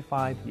over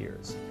 25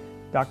 years.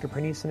 Dr.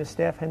 Pernice and his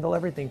staff handle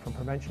everything from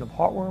prevention of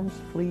heartworms,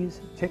 fleas,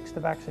 ticks to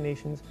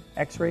vaccinations,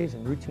 x-rays,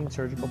 and routine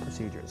surgical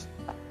procedures.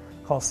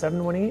 Call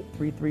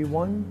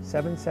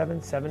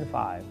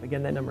 718-331-7775.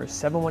 Again, that number is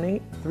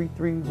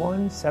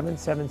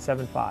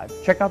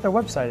 718-331-7775. Check out their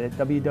website at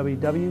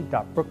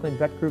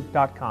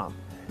www.brooklynvetgroup.com.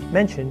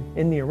 Mention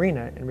In the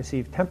Arena and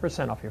receive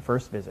 10% off your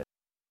first visit.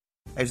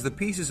 As the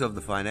pieces of the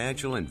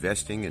financial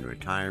investing and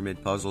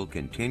retirement puzzle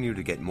continue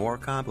to get more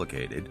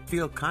complicated,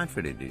 feel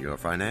confident in your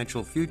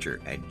financial future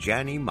at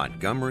Janney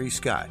Montgomery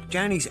Scott.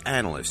 Janney's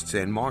analysts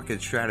and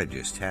market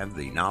strategists have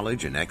the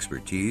knowledge and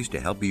expertise to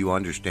help you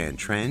understand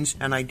trends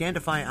and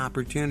identify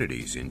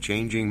opportunities in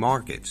changing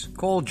markets.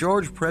 Call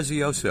George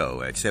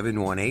Prezioso at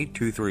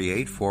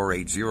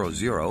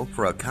 718-238-4800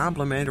 for a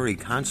complimentary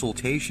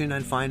consultation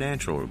and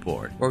financial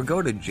report, or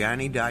go to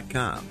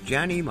Janney.com.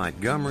 Janney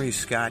Montgomery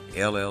Scott,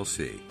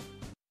 LLC.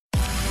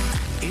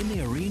 In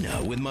the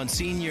Arena with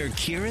Monsignor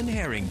Kieran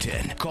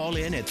Harrington. Call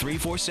in at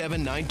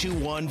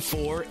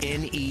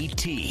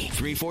 347-921-4NET.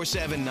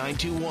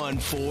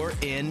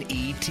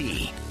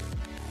 347-921-4NET.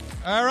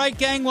 All right,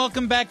 gang,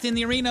 welcome back to In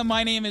the Arena.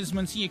 My name is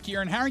Monsignor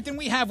Kieran Harrington.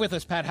 We have with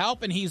us Pat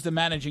Halpin. He's the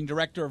managing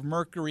director of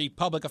Mercury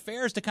Public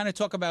Affairs to kind of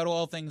talk about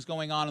all things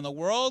going on in the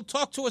world.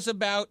 Talk to us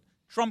about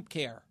Trump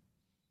Care.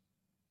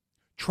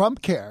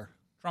 Trump Care?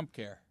 Trump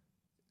Care.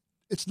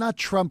 It's not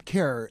Trump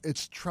Care.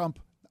 It's Trump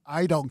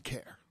I don't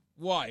care.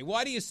 Why?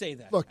 Why do you say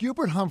that? Look,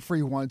 Hubert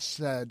Humphrey once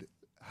said,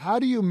 how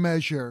do you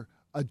measure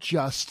a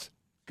just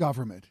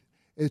government?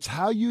 It's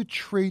how you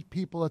treat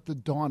people at the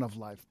dawn of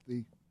life,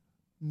 the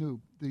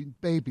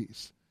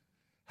babies.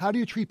 How do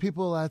you treat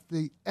people at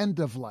the end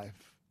of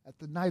life, at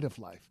the night of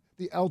life,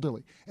 the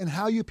elderly, and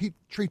how you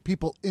treat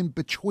people in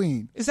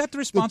between? Is that the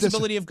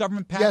responsibility of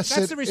government, Pat? Yes,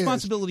 that's the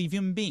responsibility of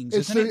human beings,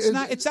 isn't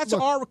it? That's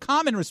our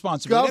common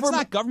responsibility. That's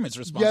not government's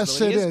responsibility.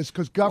 Yes, it is,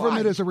 because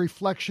government is a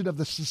reflection of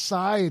the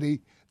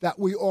society that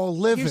we all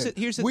live in. Do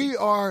you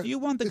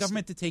want the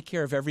government to take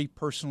care of every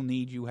personal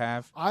need you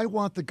have? I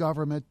want the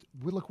government.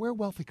 Look, we're a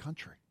wealthy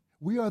country.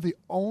 We are the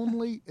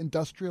only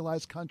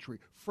industrialized country,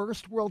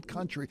 first world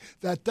country,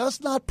 that does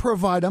not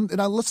provide them. And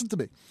now listen to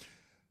me.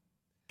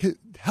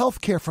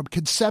 health care from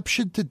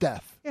conception to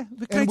death. Yeah,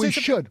 and we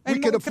should. We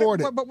can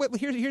afford it. But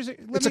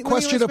it's a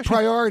question of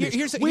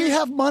priorities. We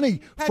have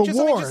money for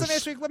wars.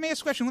 Let me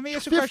ask a question.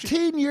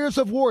 15 years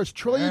of wars,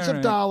 trillions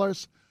of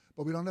dollars,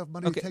 but we don't have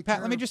money to take Pat,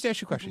 care let me just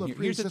ask you a question.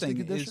 Here's the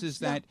thing: this is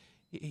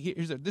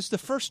the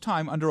first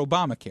time under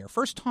Obamacare,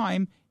 first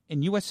time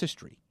in U.S.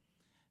 history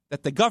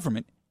that the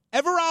government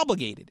ever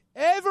obligated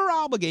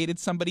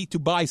somebody to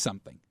buy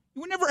something.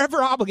 You were never,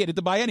 ever obligated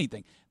to buy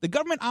anything. The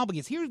government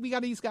obligates. Here, we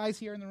got these guys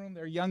here in the room.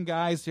 They're young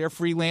guys. They're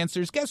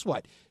freelancers. Guess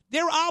what?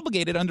 They're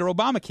obligated under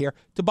Obamacare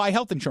to buy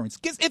health insurance.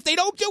 If they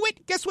don't do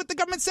it, guess what the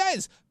government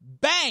says?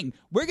 Bang!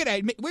 We're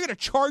gonna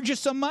charge you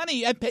some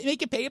money and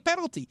make you pay a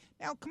penalty.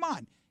 Now, come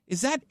on.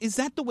 Is that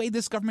the way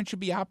this government should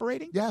be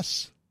operating?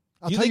 Yes.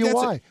 I'll tell you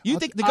why. You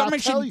think the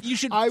government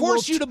should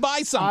force you to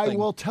buy something? I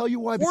will tell you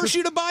why. Force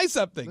you to buy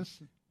something.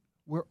 Listen,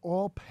 we're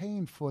all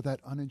paying for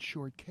that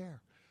uninsured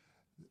care.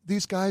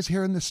 These guys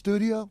here in the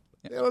studio,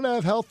 they don't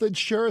have health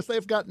insurance.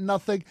 They've got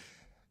nothing.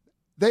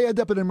 They end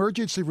up in an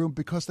emergency room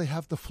because they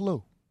have the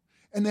flu,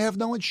 and they have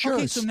no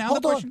insurance. Okay, so now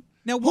the question.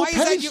 Now, why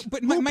is that?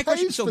 But my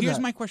question. So here's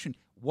my question: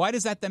 why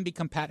does that then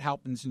become Pat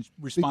Halpin's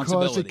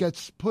responsibility? Because it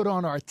gets put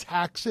on our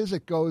taxes.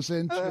 It goes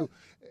into.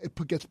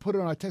 It gets put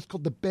on our tax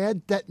called the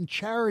bad debt and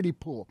charity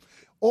pool.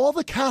 All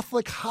the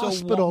Catholic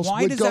hospitals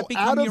would go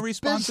out of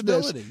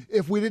business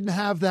if we didn't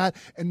have that.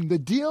 And the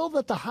deal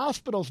that the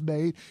hospitals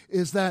made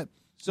is that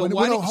when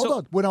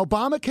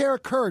Obamacare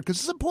occurred, because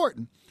it's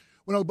important,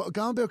 when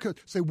Obamacare occurred,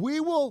 say we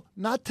will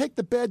not take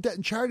the bad debt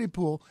and charity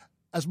pool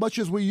as much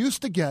as we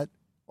used to get,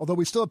 although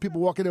we still have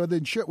people walking in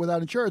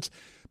without insurance,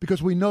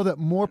 because we know that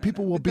more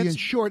people will be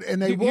insured, and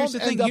they won't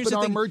end up in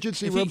our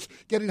emergency rooms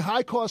getting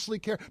high, costly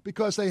care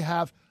because they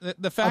have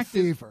a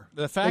fever.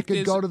 The fact they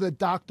is, can go to the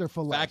doctor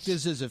for less. The fact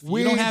is if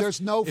you don't have,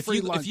 there's no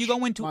free lunch. If you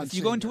go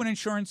into an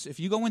insurance, if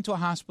you go into a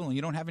hospital and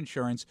you don't have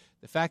insurance,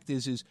 the fact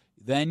is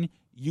then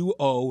you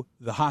owe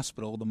the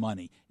hospital the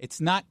money.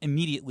 It's not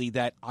immediately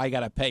that I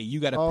got to pay, you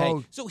got to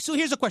pay. So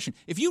here's a question: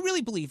 if you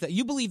really believe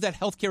that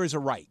health care is a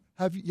right.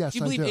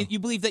 Yes, I do. You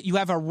believe that you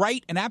have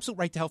an absolute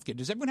right to health care.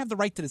 Does everyone have the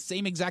right to the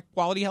same exact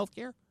quality health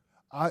care?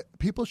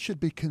 People should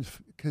be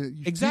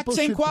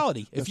same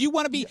quality. If you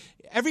want to be,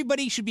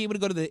 everybody should be able to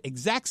go to the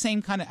exact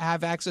same kind of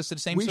have access to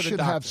the same sort of doctor. We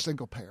should have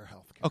single payer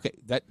health care.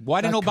 Okay,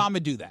 why didn't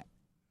Obama do that?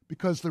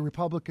 Because the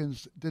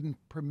Republicans didn't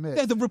permit.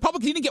 Yeah,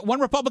 he didn't get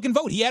one Republican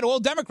vote. He had all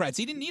Democrats.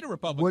 He didn't need a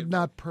Republican. Would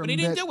not permit but he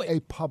didn't do it. A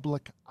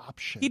public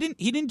option. He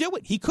didn't do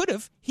it. He could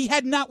have. He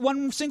had not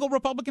one single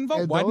Republican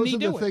vote. And why didn't he do it?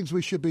 Those are the things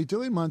we should be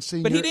doing,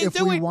 Monsignor, but he didn't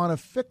if we want to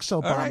fix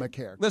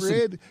Obamacare.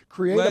 Right.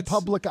 Create a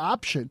public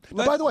option.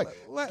 By the way,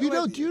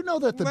 do you know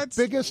that the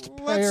biggest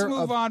player? Let's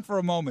move on for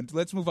a moment.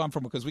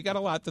 Because we got a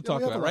lot to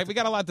talk about, right? We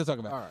got a lot to talk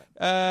about. All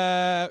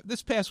right.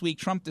 This past week,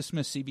 Trump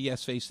dismissed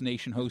CBS Face the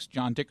Nation host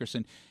John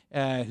Dickerson,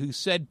 who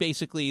said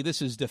basically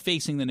this is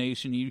defacing the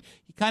nation. He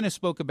kind of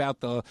spoke about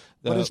the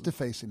what is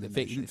defacing the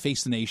nation?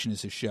 Face the Nation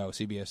is his show,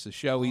 CBS's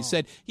show. He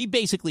said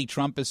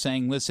Trump is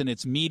saying, listen,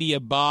 it's media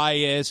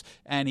bias,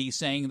 and he's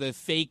saying the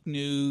fake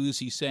news.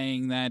 He's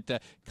saying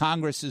that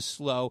Congress is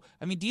slow.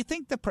 I mean, do you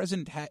think the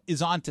president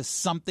is on to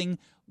something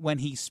when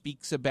he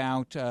speaks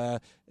about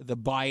the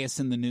bias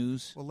in the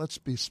news? Well, let's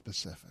be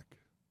specific.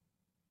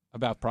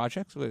 About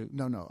projects?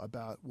 No,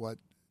 about what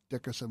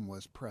Dickerson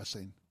was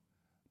pressing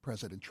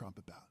President Trump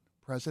about.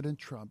 President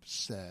Trump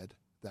said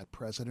that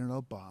President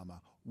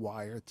Obama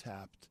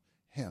wiretapped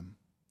him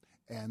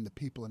and the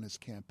people in his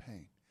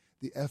campaign.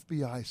 The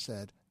FBI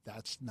said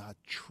that's not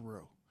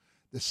true.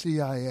 The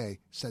CIA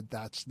said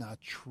that's not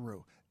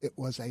true. It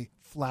was a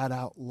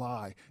flat-out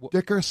lie.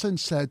 Dickerson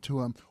said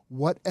to him,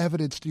 what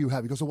evidence do you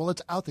have? He goes, well,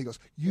 it's out there. He goes,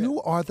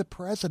 you are the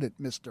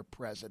president, Mr.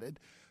 President.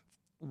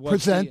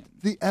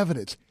 Present the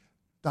evidence.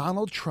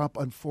 Donald Trump,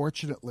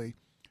 unfortunately,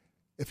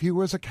 if he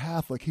was a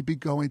Catholic, he'd be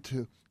going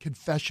to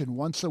confession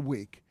once a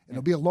week. And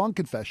it'll be a long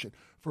confession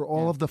for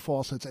all of the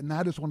falsehoods, and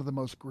that is one of the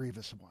most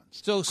grievous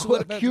ones. So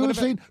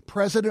accusing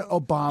President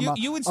Obama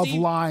of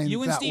lying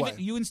that way.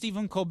 You and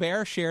Stephen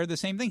Colbert share the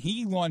same thing.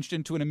 He launched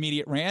into an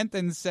immediate rant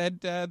and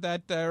said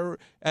that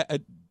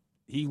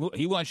he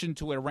launched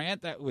into a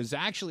rant that was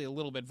actually a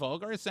little bit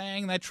vulgar,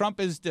 saying that Trump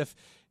is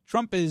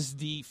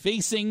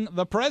defacing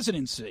the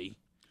presidency.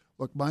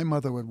 Look, my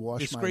mother would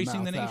wash my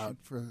mouth out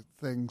for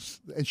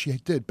things, and she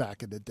did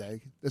back in the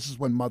day. This is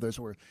when mothers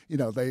were,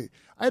 I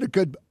had a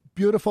good,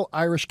 beautiful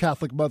Irish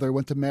Catholic mother who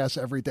went to Mass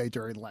every day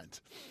during Lent.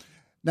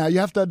 Now, you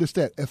have to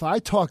understand, if I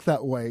talk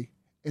that way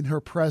in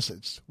her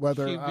presence,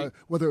 whether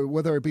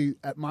it be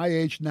at my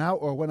age now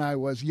or when I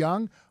was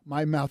young,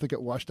 my mouth would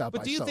get washed out by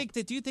soap. But do you think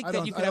that you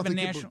could have a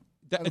national...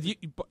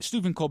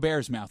 Stephen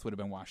Colbert's mouth would have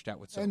been washed out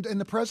with soap. And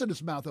the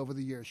president's mouth over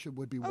the years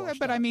would be washed out.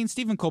 But I mean,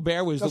 Stephen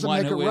Colbert was the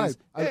one who was...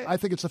 I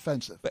think it's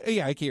offensive. But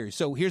yeah, I hear you.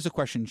 So here's a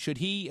question. Should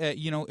he,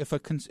 if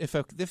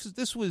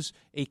this was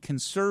a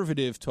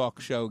conservative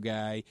talk show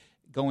guy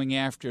going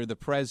after the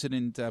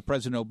President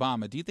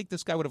Obama, do you think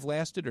this guy would have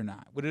lasted or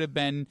not? Would it have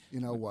been...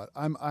 You know what?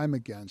 I'm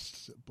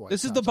against boycotts.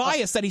 This is the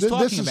bias that he's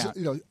talking about.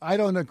 I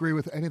don't agree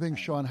with anything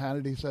Sean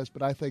Hannity says,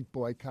 but I think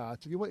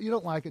boycotts. You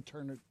don't like it,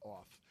 turn it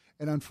off.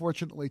 And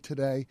unfortunately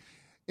today,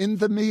 in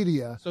the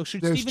media, there's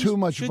Stephen, too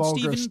much vulgar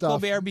Stephen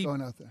stuff Colbert be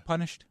going out there.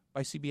 Punished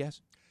by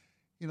CBS?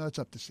 It's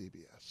up to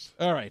CBS.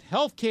 All right.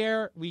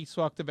 Healthcare, we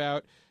talked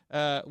about,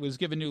 was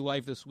given new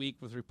life this week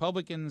with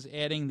Republicans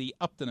adding the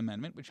Upton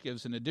Amendment, which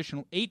gives an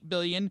additional $8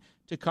 billion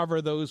to cover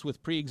those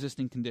with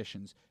pre-existing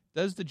conditions.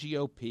 Does the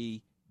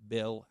GOP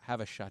bill have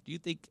a shot? Do you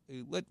think?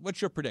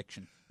 What's your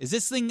prediction? Is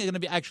this thing going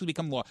to actually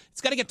become law? It's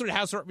got to get through the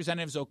House of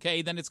Representatives,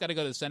 okay? Then it's got to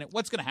go to the Senate.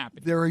 What's going to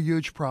happen? There are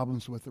huge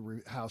problems with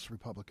the House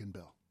Republican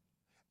bill.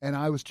 And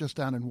I was just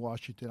down in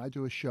Washington. I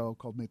do a show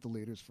called Meet the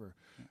Leaders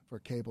for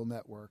cable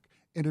network,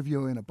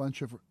 interviewing a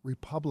bunch of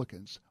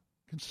Republicans,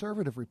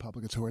 conservative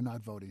Republicans, who are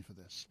not voting for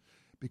this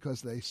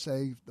because they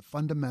say that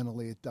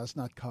fundamentally it does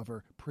not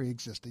cover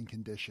pre-existing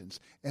conditions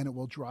and it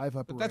will drive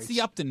up rates. That's the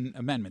Upton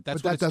Amendment.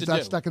 That's but what it's to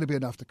that's do. not going to be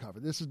enough to cover.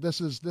 This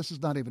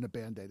is not even a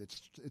Band-Aid.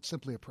 It's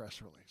simply a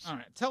press release. All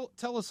right.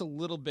 Tell us a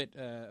little bit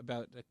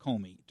about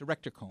Comey,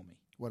 Director Comey.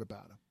 What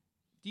about him?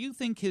 Do you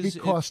think he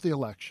cost the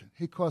election?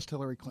 He cost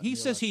Hillary Clinton. He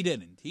says he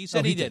didn't. He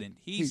said he didn't.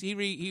 He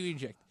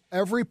rejected.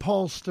 Every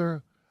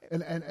pollster,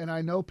 and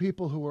I know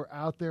people who were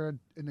out there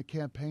in the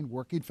campaign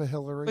working for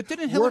Hillary. But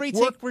didn't Hillary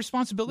take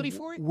responsibility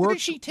for it? Didn't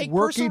she take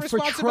personal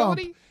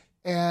responsibility? Trump,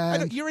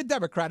 and you're a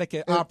Democratic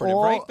operative,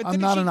 right? But I'm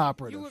not an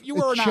operative. You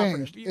were an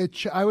changed.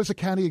 operative. I was a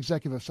county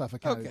executive of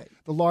Suffolk County,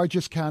 the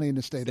largest county in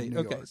the state of New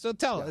York. Okay, so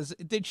tell us,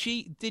 did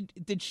she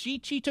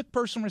took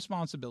personal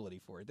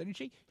responsibility for it? Didn't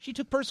she? She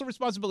took personal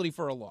responsibility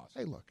for a loss.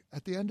 Hey, look,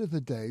 at the end of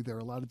the day, there are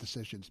a lot of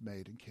decisions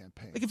made in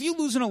campaigns. Like if you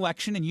lose an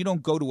election and you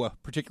don't go to a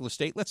particular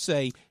state, let's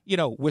say,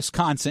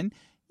 Wisconsin,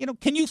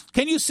 can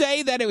you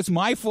say that it was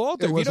my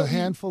fault? It was a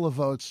handful of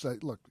votes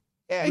that, look.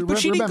 Yeah, but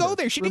she didn't go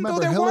there. She didn't go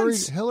there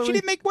once. She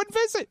didn't make one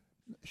visit.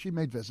 She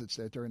made visits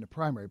there during the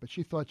primary, but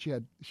she thought she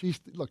had.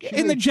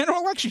 In the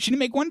general election, she didn't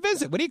make one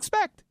visit. What do you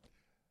expect?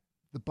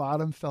 The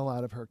bottom fell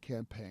out of her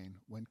campaign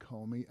when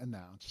Comey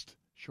announced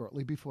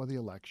shortly before the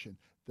election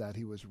that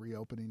he was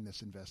reopening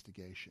this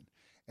investigation,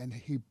 and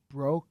he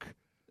broke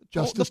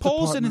Justice The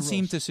polls Department didn't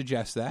seem rules. to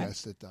suggest that.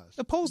 Yes, it does.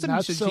 The polls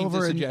didn't seem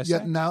to suggest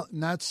that.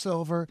 Nat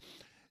Silver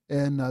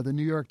in the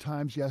New York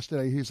Times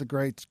yesterday, he's a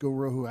great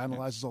guru who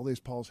analyzes all these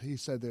polls. He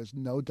said there's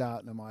no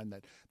doubt in my mind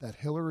that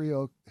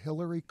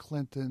Hillary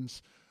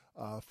Clinton's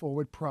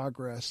forward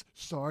progress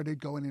started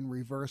going in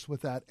reverse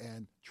with that,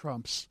 and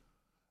Trump's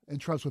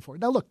went forward.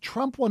 Now, look,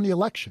 Trump won the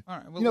election. All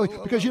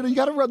right, because you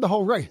got to run the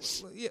whole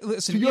race.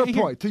 Listen,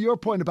 to your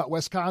point about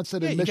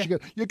Wisconsin and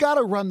Michigan, you got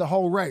to run the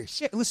whole race.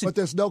 Yeah, listen, but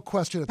there's no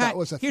question that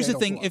was a here's the fatal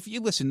thing: flaw. if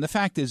you listen, the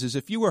fact is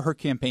if you were her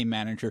campaign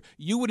manager,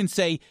 you wouldn't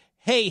say,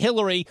 "Hey,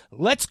 Hillary,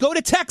 let's go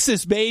to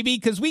Texas, baby,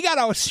 because we got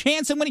our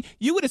chance of winning."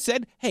 You would have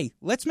said, "Hey,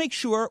 let's make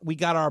sure we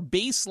got our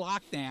base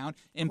locked down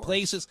in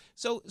places."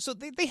 So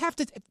they have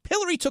to.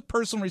 Hillary took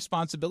personal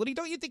responsibility.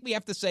 Don't you think we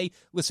have to say,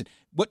 "Listen,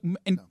 what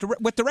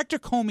Director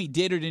Comey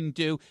did or didn't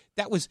do,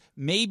 that was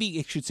maybe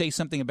it should say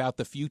something about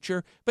the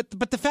future." But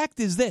the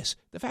fact is this: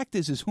 the fact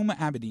is Huma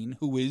Abedin,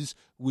 who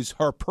was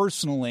her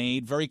personal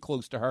aide, very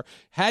close to her,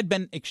 had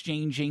been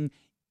exchanging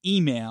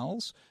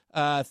emails.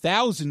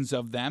 Thousands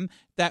of them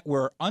that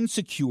were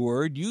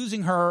unsecured,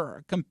 using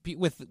her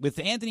with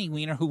Anthony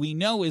Weiner, who we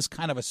know is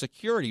kind of a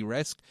security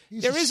risk.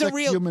 He's there a is sick a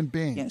real human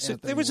being. Yeah, so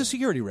there was a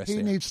security risk.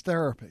 He needs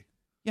therapy.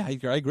 Yeah,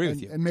 I agree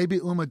with you. And maybe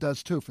Uma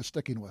does too for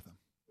sticking with him.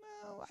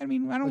 Well, I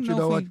mean, I don't but know. You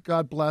know what?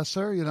 God bless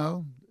her. I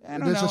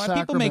don't know.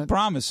 People make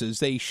promises;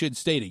 they should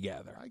stay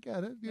together. I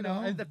get it. You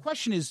know. The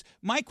question is,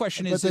 my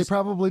question is, they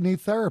probably need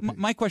therapy.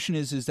 My question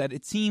is that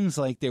it seems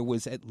like there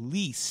was at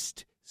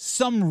least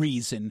some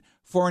reason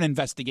for an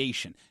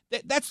investigation.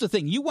 That's the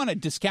thing. You want to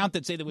discount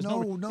that, say there was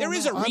no. There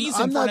is a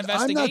reason for an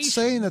investigation. I'm not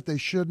saying that they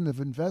shouldn't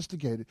have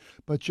investigated,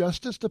 but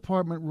Justice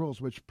Department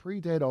rules, which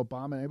predate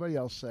Obama and anybody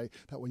else, say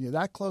that when you're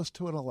that close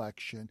to an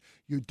election,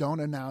 you don't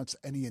announce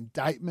any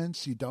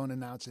indictments, you don't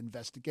announce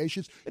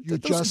investigations. You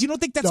don't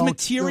think that's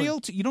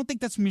material? You don't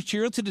think that's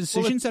material to the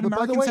decisions that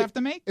Americans have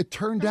to make? It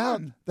turned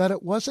out that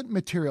it wasn't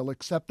material,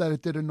 except that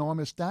it did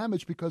enormous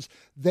damage because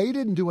they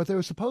didn't do what they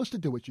were supposed to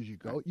do, which is you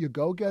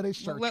go get a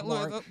search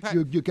warrant,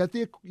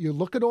 you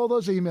look at all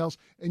those emails,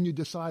 and you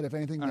decide if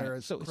anything there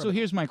is. So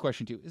here's my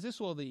question to you: is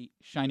this all the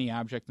shiny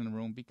object in the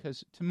room?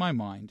 Because to my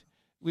mind,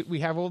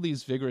 we have all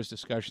these vigorous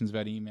discussions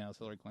about emails,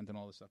 Hillary Clinton,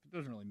 all this stuff. It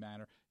doesn't really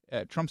matter.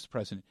 Trump's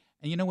president,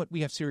 and you know what?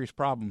 We have serious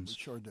problems.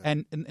 We sure do.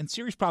 And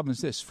serious problem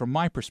is this: from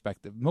my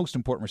perspective, most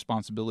important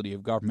responsibility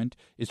of government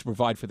is to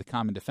provide for the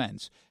common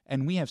defense.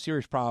 And we have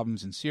serious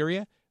problems in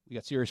Syria. We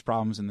got serious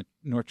problems in the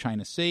North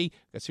China Sea.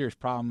 We got serious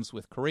problems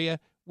with Korea.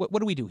 What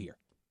do we do here?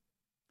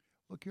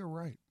 Look, you're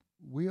right.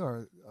 We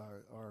are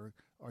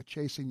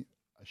chasing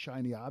a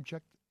shiny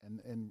object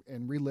and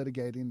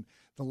relitigating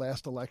the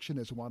last election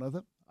is one of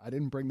them. I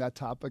didn't bring that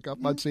topic up,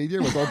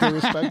 Monsignor. With all due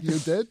respect, you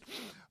did.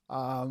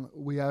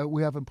 We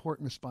have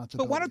important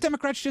responsibilities. But why don't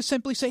Democrats just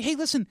simply say, hey,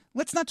 listen,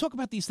 let's not talk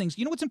about these things.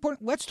 You know what's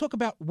important? Let's talk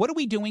about what are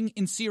we doing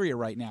in Syria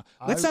right now.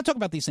 Let's not talk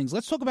about these things.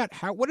 Let's talk about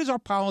what is our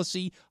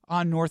policy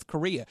on North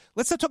Korea.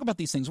 Let's not talk about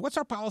these things. What's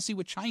our policy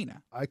with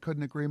China? I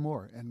couldn't agree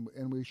more. And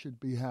we should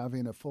be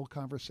having a full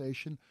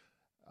conversation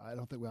I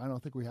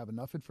don't think we have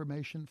enough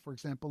information, for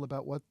example,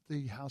 about what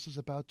the House is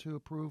about to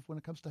approve when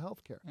it comes to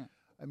health care. Yeah.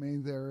 I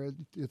mean,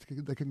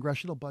 the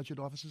Congressional Budget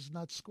Office has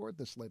not scored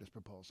this latest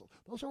proposal.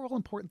 Those are all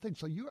important things.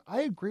 So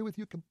I agree with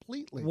you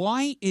completely.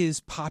 Why is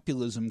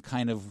populism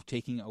kind of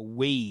taking a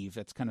wave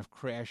that's kind of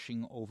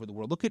crashing over the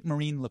world? Look at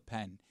Marine Le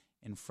Pen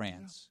in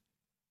France. Yeah.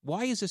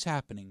 Why is this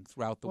happening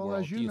throughout the world? Well,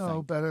 as you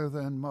know better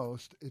than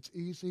most, it's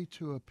easy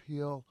to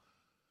appeal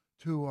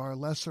to our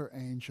lesser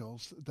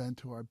angels than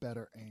to our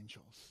better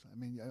angels. I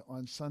mean,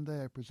 on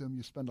Sunday, I presume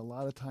you spend a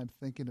lot of time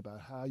thinking about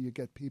how you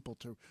get people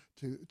to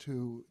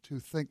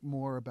think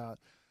more about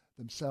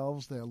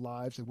themselves, their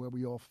lives, and where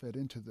we all fit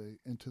into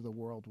the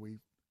world we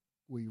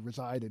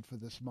resided for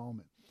this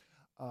moment.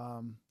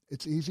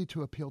 It's easy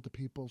to appeal to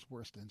people's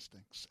worst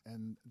instincts,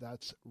 and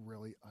that's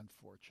really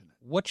unfortunate.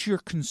 What's your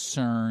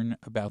concern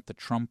about the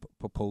Trump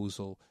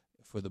proposal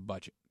for the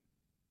budget?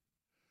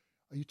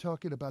 Are you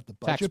talking about the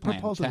budget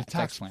proposal, the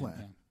tax plan?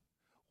 Yeah.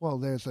 Well,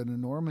 there's an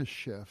enormous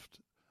shift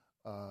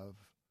of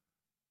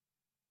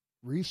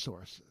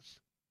resources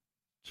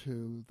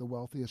to the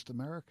wealthiest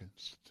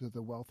Americans, to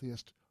the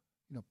wealthiest,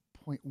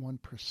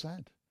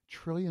 0.1%.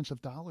 Trillions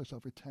of dollars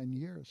over 10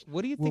 years.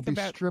 What do you think will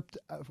be stripped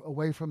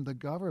away from the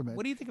government?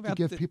 What do you think about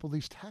to give people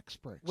these tax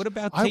breaks? What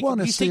about I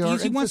want to see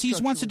he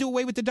wants to do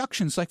away with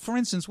deductions. Like, for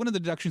instance, one of the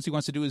deductions he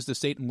wants to do is the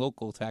state and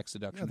local tax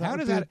deduction. Yeah,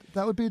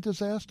 that would be a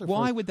disaster.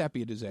 Why would that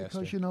be a disaster?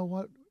 Because you know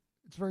what?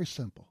 It's very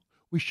simple.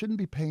 We shouldn't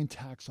be paying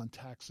tax on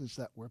taxes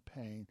that we're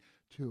paying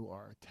to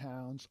our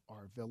towns,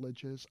 our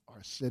villages,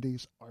 our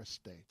cities, our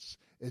states.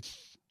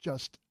 It's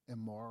just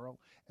immoral,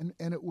 and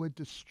it would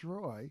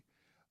destroy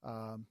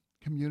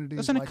communities.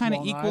 Doesn't like it kind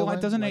of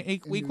equalize? Doesn't like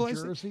it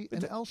equalize? New Jersey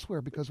and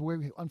elsewhere, because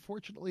we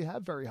unfortunately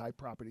have very high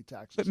property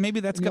taxes. But maybe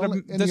that's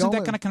going to doesn't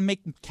that kind of make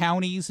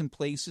counties and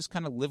places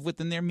kind of live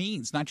within their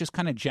means, not just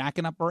kind of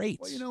jacking up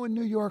rates? Well, in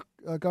New York,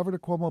 Governor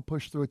Cuomo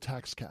pushed through a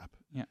tax cap.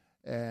 Yeah.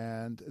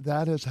 And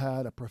that has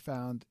had a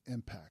profound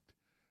impact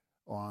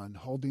on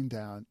holding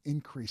down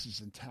increases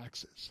in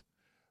taxes.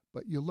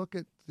 But you look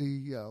at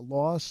the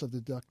loss of the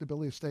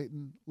deductibility of state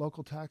and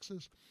local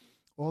taxes,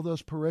 all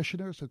those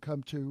parishioners who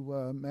come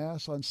to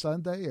Mass on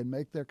Sunday and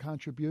make their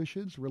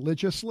contributions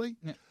religiously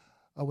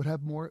would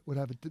have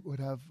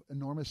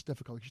enormous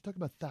difficulties. You're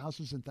talking about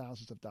thousands and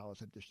thousands of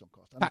dollars in additional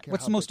costs. Pat,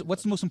 what's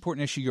the most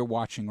important issue you're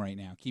watching right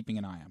now, keeping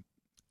an eye on?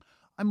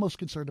 I'm most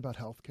concerned about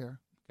health care.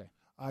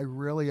 I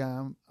really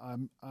am.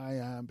 I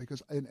am,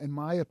 because in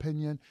my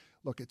opinion,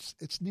 look,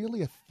 it's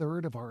nearly a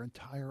third of our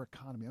entire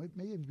economy. It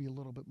may even be a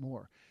little bit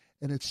more,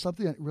 and it's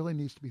something that really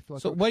needs to be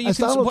thought about. So why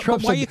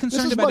are you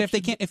concerned about it if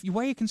they can't?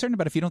 Why are you concerned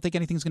about it if you don't think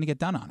anything's going to get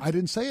done on it? I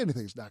didn't say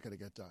anything's not going to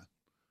get done.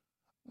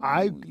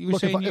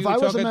 If I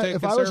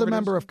was a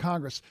member of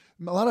Congress,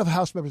 a lot of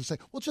House members would say,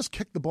 "Well, just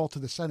kick the ball to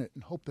the Senate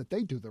and hope that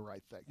they do the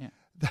right thing." Yeah.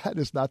 That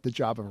is not the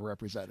job of a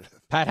representative.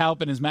 Pat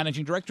Halpin is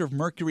Managing Director of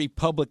Mercury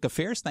Public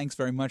Affairs. Thanks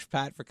very much,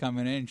 Pat, for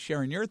coming in and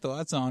sharing your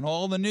thoughts on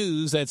all the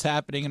news that's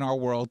happening in our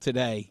world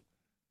today.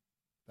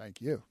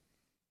 Thank you.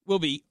 We'll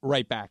be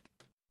right back.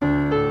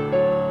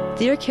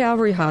 Dear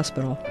Calvary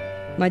Hospital,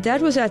 my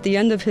dad was at the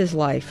end of his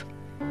life,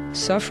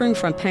 suffering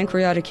from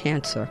pancreatic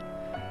cancer.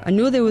 I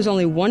knew there was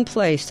only one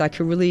place that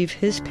could relieve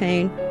his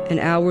pain and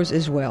ours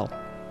as well,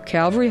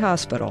 Calvary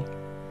Hospital.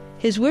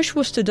 His wish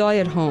was to die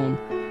at home,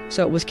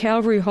 so it was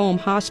Calvary Home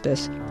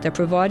Hospice that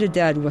provided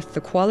Dad with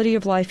the quality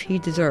of life he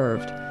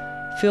deserved,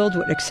 filled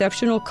with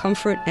exceptional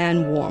comfort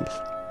and warmth.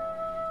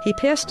 He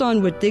passed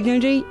on with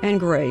dignity and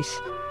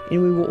grace,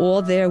 and we were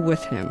all there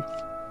with him.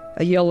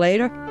 A year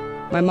later,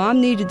 my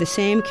mom needed the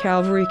same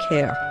Calvary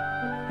care,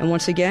 and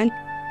once again,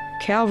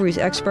 Calvary's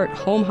expert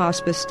home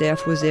hospice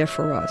staff was there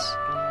for us.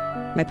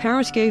 My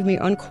parents gave me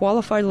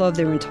unqualified love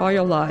their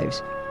entire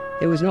lives.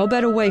 There was no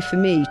better way for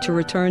me to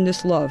return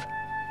this love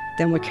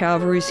than with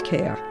Calvary's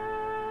care.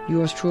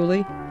 Yours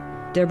truly,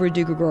 Deborah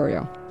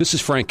DiGregorio. This is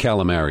Frank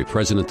Calamari,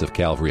 president of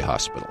Calvary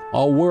Hospital.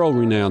 Our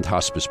world-renowned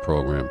hospice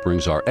program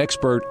brings our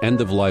expert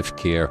end-of-life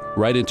care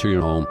right into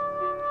your home.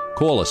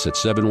 Call us at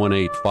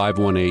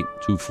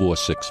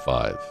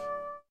 718-518-2465.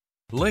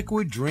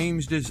 Liquid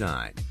Dreams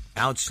Design.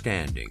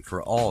 Outstanding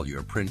for all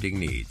your printing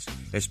needs,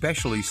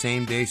 especially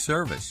same-day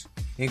service,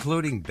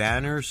 including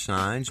banners,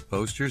 signs,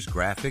 posters,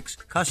 graphics,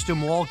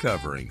 custom wall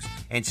coverings,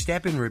 and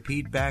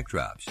step-and-repeat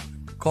backdrops.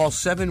 Call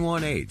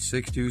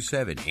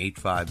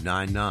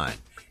 718-627-8599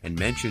 and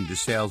mention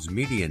DeSales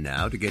Media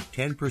Now to get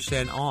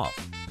 10% off.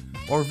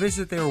 Or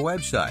visit their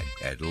website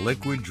at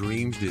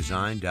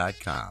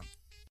liquiddreamsdesign.com.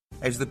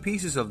 As the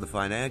pieces of the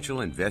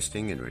financial,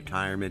 investing, and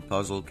retirement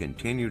puzzle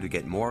continue to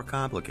get more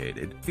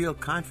complicated, feel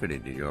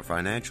confident in your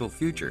financial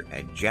future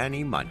at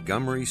Janney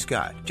Montgomery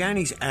Scott.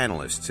 Janney's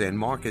analysts and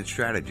market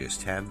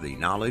strategists have the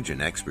knowledge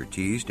and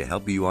expertise to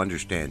help you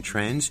understand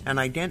trends and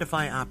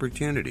identify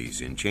opportunities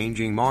in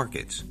changing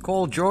markets.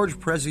 Call George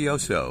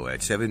Prezioso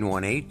at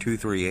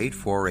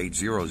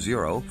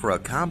 718-238-4800 for a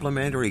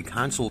complimentary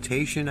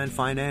consultation and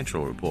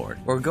financial report,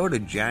 or go to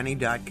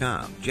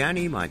Janney.com.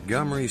 Janney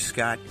Montgomery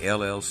Scott,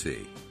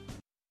 LLC.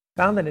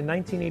 Founded in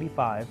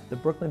 1985, the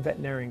Brooklyn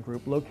Veterinarian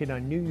Group, located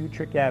on New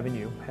Utrecht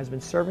Avenue, has been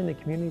serving the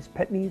community's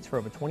pet needs for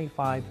over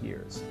 25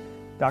 years.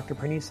 Dr.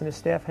 Pernice and his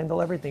staff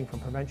handle everything from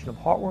prevention of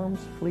heartworms,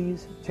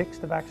 fleas, ticks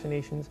to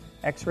vaccinations,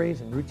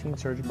 x-rays, and routine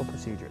surgical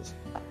procedures.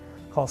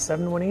 Call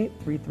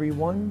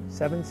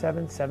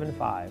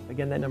 718-331-7775.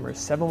 Again, that number is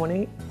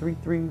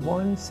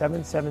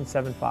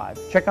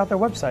 718-331-7775. Check out their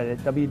website at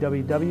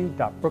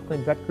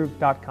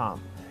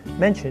www.brooklynvetgroup.com.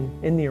 Mention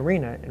In the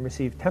Arena and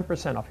receive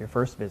 10% off your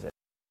first visit.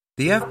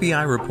 The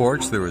FBI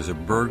reports there is a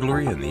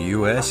burglary in the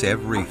U.S.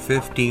 every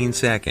 15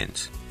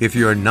 seconds. If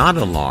you're not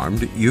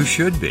alarmed, you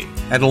should be.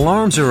 At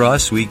Alarms R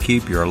Us, we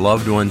keep your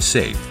loved ones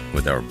safe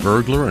with our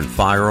burglar and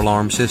fire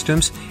alarm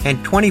systems and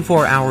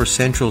 24-hour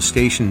central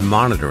station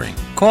monitoring.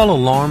 Call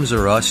Alarms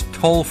R Us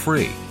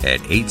toll-free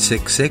at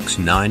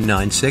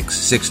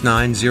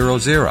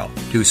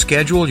 866-996-6900 to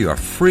schedule your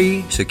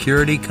free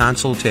security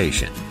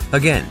consultation.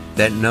 Again,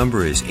 that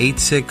number is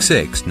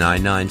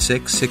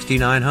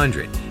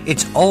 866-996-6900.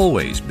 It's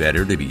always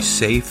better to be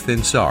safe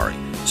than sorry.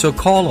 So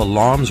call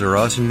Alarms R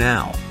Us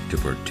now to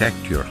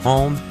protect your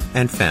home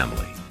and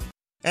family.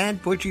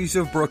 And Butchie's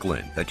of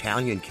Brooklyn,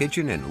 Italian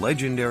kitchen and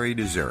legendary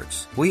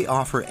desserts. We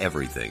offer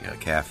everything: a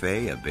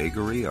cafe, a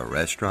bakery, a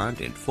restaurant,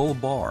 and full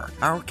bar.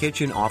 Our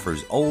kitchen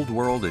offers old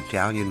world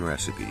Italian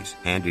recipes,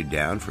 handed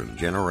down from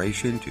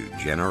generation to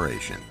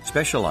generation,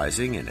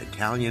 specializing in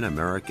Italian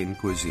American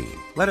cuisine.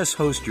 Let us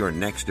host your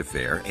next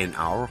affair in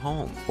our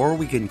home, or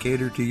we can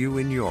cater to you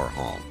in your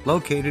home.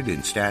 Located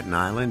in Staten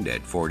Island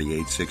at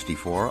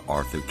 4864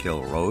 Arthur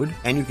Kill Road,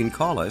 and you can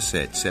call us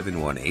at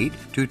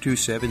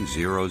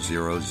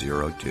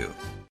 718-227-0002.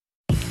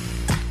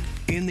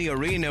 In the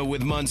Arena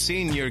with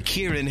Monsignor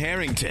Kieran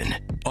Harrington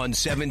on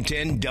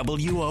 710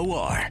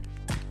 WOR.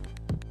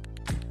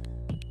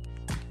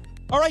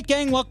 All right,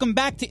 gang, welcome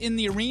back to In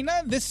the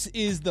Arena. This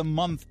is the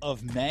month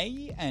of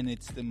May, and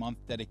it's the month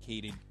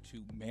dedicated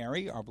to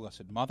Mary, our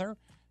Blessed Mother.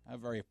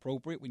 Very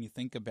appropriate when you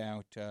think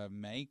about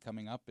May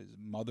coming up as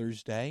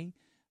Mother's Day,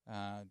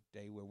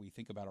 day where we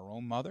think about our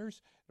own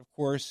mothers. Of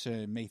course,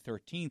 May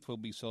 13th, we'll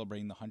be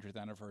celebrating the 100th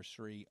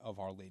anniversary of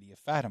Our Lady of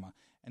Fatima.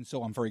 And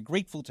so I'm very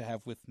grateful to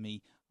have with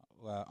me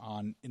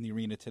on In the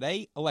Arena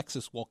today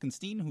Alexis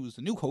Walkenstein, who's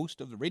the new host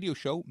of the radio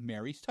show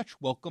Mary's Touch.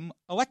 Welcome,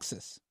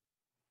 Alexis.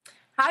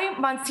 Hi,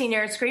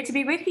 Monsignor. It's great to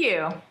be with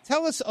you.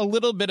 Tell us a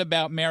little bit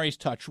about Mary's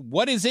Touch.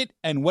 What is it,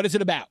 and what is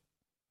it about?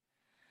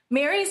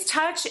 Mary's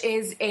Touch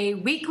is a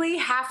weekly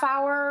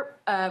half-hour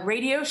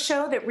radio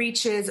show that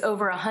reaches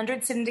over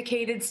 100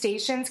 syndicated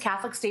stations,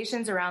 Catholic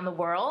stations around the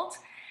world.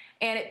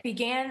 And it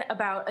began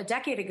about a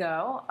decade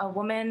ago. A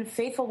woman,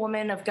 faithful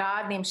woman of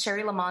God named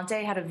Sherry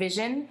Lamonte had a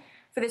vision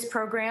for this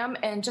program.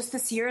 And just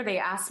this year, they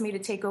asked me to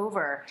take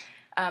over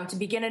to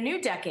begin a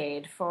new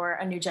decade for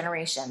a new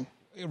generation.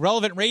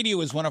 Relevant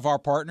Radio is one of our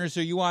partners.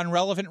 Are you on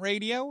Relevant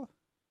Radio?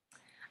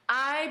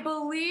 I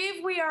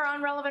believe we are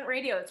on Relevant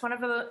Radio. It's one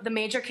of the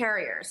major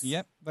carriers.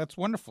 Yep, that's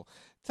wonderful.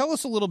 Tell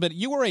us a little bit.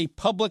 You are a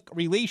public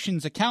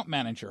relations account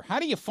manager. How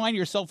do you find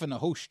yourself in the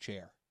host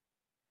chair?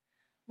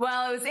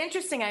 Well, it was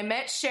interesting. I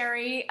met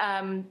Sherry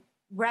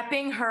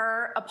repping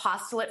her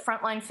apostolate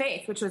Frontline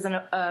Faith, which was an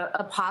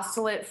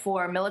apostolate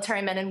for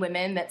military men and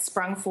women that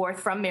sprung forth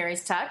from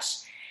Mary's Touch.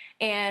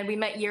 And we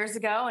met years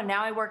ago, and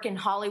now I work in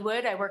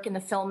Hollywood. I work in the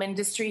film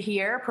industry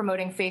here,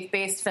 promoting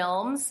faith-based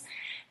films.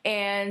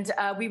 And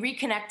we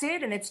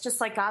reconnected, and it's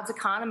just like God's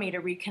economy to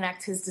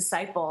reconnect his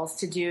disciples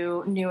to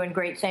do new and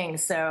great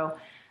things. So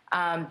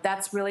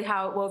that's really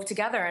how it wove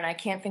together, and I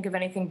can't think of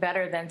anything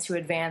better than to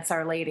advance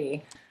Our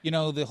Lady. You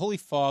know, the Holy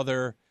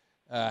Father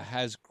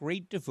has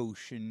great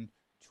devotion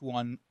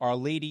to Our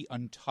Lady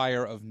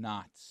Untier of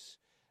Knots.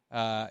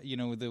 You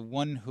know, the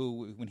one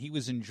who, when he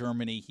was in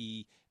Germany,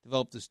 he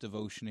developed this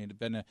devotion. It had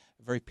been a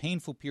very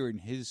painful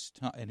period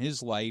in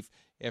his life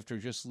after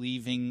just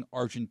leaving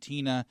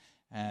Argentina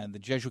and the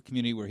Jesuit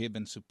community where he had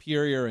been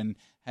superior and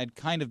had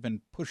kind of been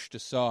pushed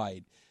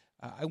aside.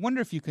 I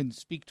wonder if you can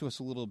speak to us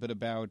a little bit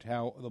about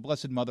how the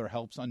Blessed Mother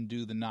helps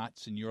undo the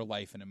knots in your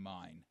life and in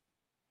mine.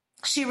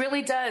 She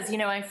really does. You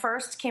know, I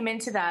first came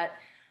into that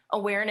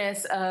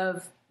awareness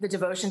of the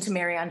devotion to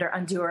Mary under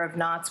Undoer of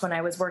Knots when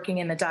I was working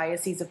in the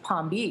Diocese of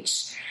Palm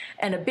Beach.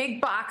 And a big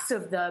box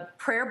of the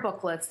prayer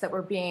booklets that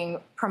were being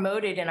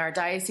promoted in our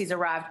diocese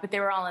arrived, but they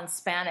were all in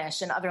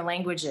Spanish and other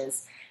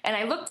languages. And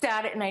I looked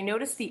at it and I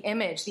noticed the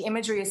image. The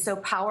imagery is so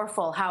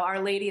powerful, how Our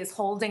Lady is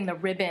holding the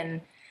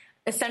ribbon,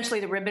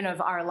 essentially the ribbon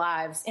of our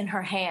lives, in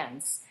her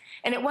hands.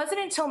 And it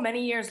wasn't until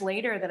many years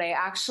later that I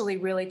actually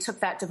really took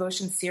that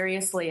devotion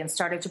seriously and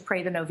started to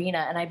pray the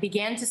novena. And I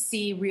began to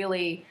see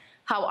really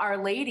how Our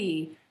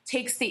Lady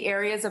takes the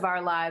areas of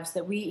our lives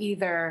that we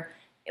either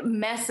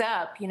mess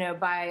up, you know,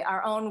 by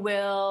our own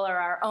will or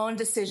our own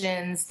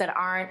decisions that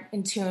aren't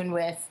in tune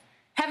with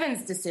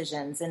heaven's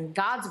decisions and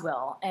God's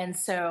will. And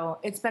so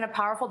it's been a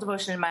powerful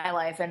devotion in my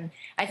life. And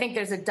I think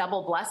there's a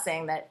double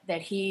blessing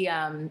that he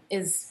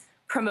is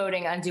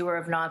promoting Undoer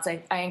of Knots.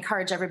 I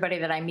encourage everybody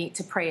that I meet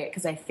to pray it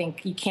because I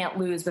think you can't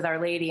lose with Our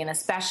Lady, and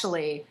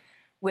especially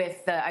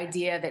with the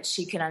idea that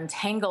she can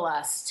untangle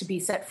us to be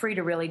set free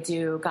to really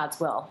do God's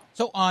will.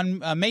 So on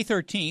May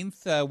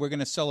 13th, we're going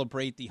to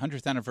celebrate the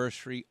 100th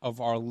anniversary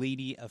of Our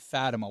Lady of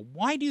Fatima.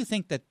 Why do you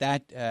think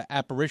that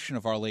apparition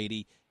of Our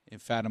Lady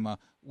of Fatima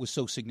was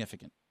so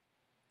significant?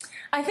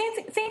 I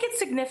think it's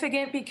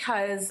significant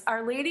because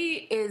Our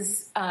Lady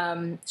is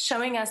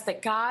showing us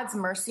that God's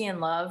mercy and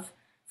love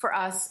for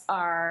us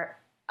are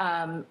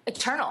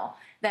eternal,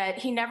 that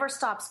he never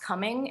stops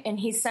coming, and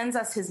he sends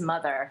us his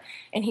mother,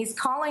 and he's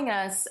calling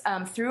us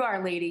through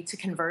Our Lady to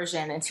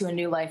conversion and to a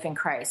new life in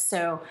Christ.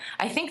 So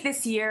I think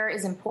this year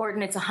is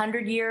important. It's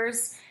 100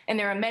 years, and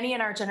there are many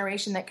in our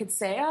generation that could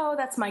say, oh,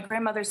 that's my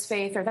grandmother's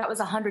faith, or that was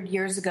 100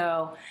 years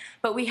ago.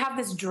 But we have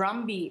this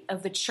drumbeat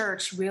of the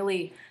church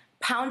really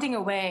pounding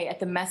away at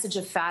the message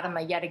of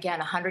Fatima yet again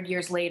 100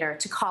 years later,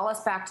 to call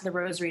us back to the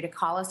rosary, to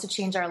call us to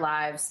change our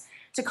lives,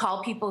 to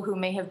call people who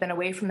may have been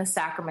away from the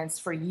sacraments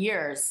for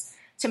years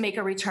to make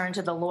a return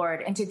to the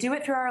Lord, and to do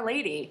it through Our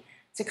Lady,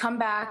 to come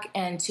back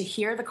and to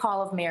hear the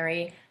call of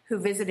Mary, who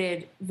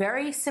visited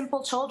very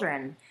simple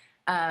children.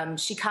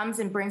 She comes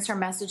and brings her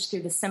message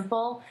through the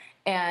simple,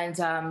 and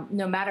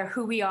no matter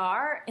who we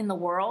are in the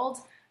world,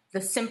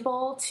 the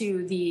simple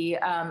to the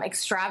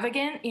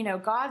extravagant,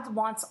 God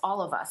wants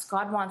all of us.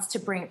 God wants to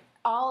bring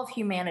all of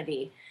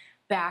humanity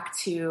back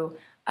to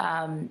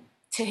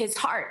his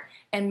heart.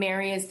 And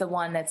Mary is the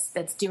one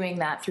that's doing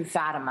that through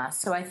Fatima.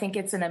 So I think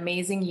it's an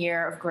amazing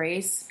year of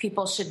grace.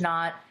 People should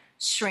not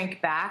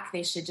shrink back.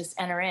 They should just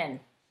enter in.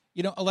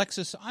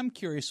 Alexis, I'm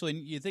curious, when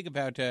you think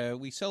about,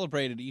 we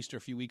celebrated Easter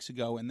a few weeks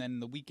ago, and then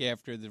the week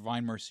after, the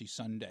Divine Mercy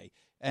Sunday.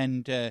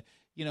 And, the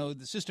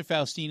Sister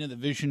Faustina, the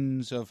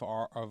visions of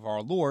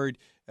our Lord,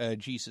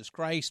 Jesus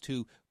Christ,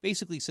 who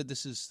basically said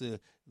this is the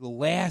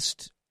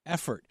last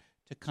effort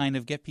to kind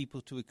of get people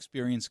to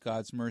experience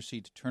God's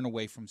mercy, to turn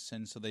away from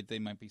sin so that they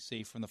might be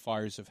saved from the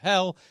fires of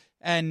hell.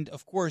 And,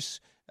 of course,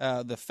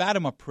 the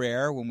Fatima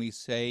prayer, when we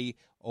say,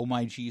 "O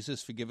my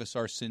Jesus, forgive us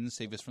our sins,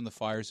 save us from the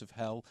fires of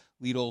hell,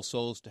 lead all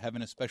souls to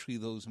heaven, especially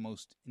those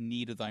most in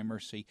need of thy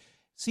mercy."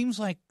 Seems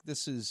like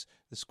this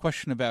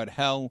question about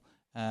hell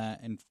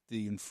and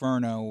the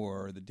inferno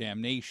or the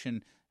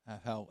damnation,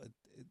 hell,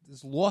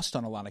 is lost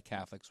on a lot of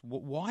Catholics.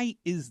 Why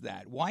is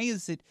that? Why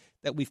is it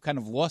that we've kind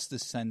of lost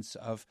this sense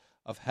of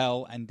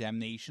hell and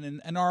damnation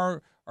and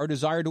our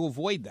desire to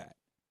avoid that?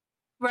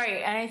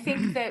 Right. And I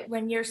think that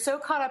when you're so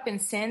caught up in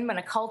sin, when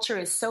a culture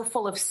is so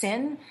full of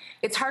sin,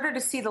 it's harder to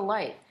see the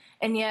light.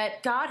 And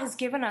yet God has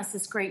given us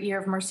this great year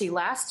of mercy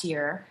last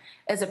year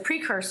as a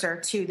precursor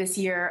to this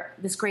year,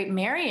 this great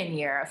Marian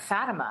year of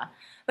Fatima.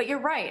 But you're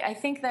right. I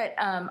think that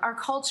our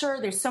culture,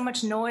 there's so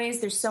much noise,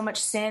 there's so much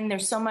sin,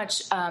 there's so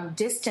much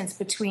distance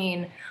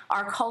between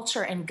our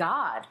culture and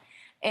God.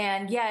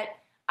 And yet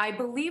I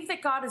believe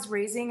that God is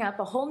raising up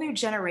a whole new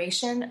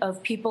generation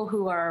of people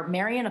who are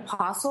Marian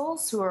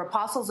apostles, who are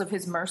apostles of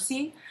his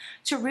mercy,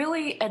 to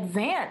really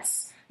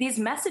advance these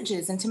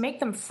messages and to make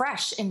them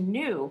fresh and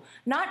new,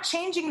 not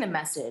changing the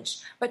message,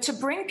 but to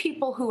bring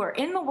people who are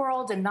in the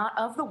world and not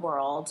of the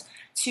world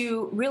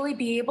to really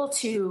be able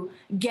to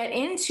get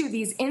into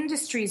these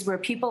industries where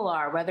people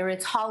are, whether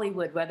it's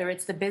Hollywood, whether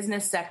it's the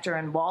business sector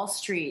and Wall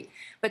Street,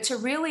 but to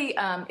really,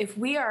 if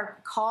we are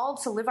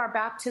called to live our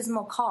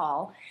baptismal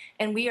call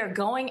and we are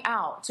going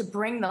out to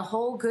bring the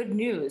whole good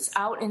news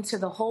out into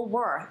the whole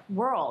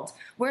world,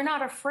 we're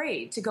not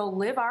afraid to go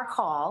live our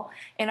call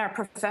in our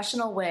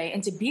professional way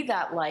and to be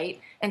that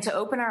light and to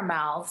open our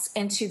mouths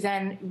and to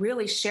then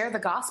really share the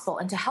gospel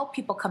and to help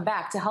people come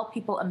back, to help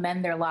people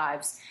amend their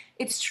lives.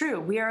 It's true.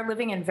 We are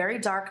living in very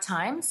dark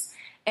times,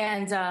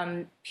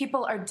 and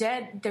people are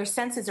dead. Their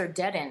senses are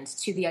deadened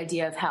to the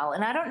idea of hell.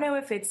 And I don't know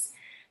if it's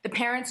the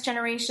parents'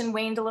 generation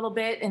waned a little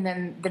bit and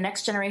then the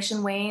next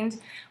generation waned.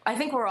 I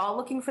think we're all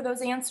looking for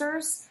those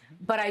answers,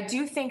 but I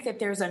do think that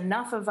there's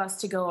enough of us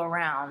to go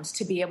around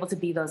to be able to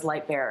be those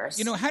light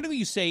bearers. How do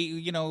you say,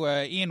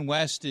 Ian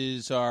West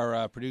is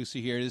our producer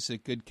here. This is a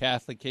good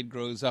Catholic kid,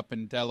 grows up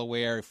in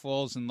Delaware,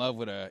 falls in love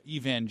with an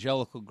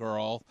evangelical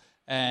girl.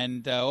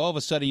 And all of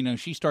a sudden,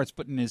 she starts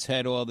putting in his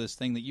head all this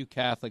thing that you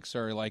Catholics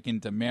are like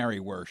into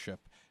Mary worship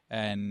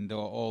and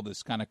all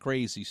this kind of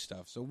crazy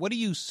stuff. So what do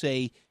you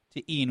say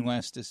to Ian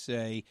West to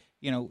say,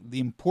 the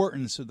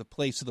importance of the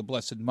place of the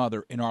Blessed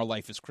Mother in our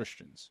life as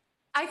Christians?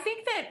 I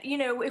think that,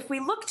 if we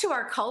look to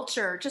our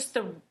culture, just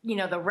the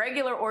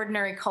regular,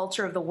 ordinary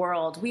culture of the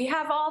world, we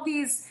have all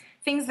these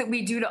things that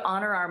we do to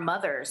honor our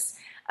mothers.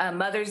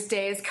 Mother's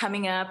Day is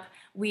coming up.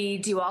 We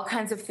do all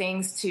kinds of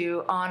things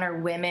to honor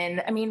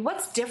women. I mean,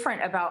 what's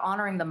different about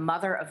honoring the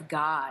Mother of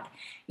God?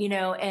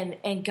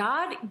 And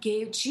God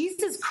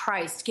Jesus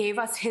Christ gave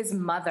us his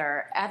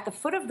mother at the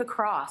foot of the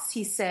cross.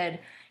 He said,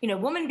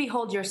 woman,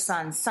 behold your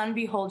son,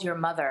 behold your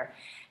mother.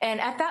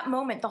 And at that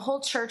moment, the whole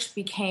church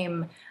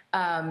became,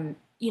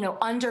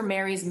 under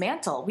Mary's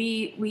mantle.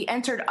 We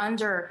entered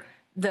under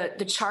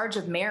the charge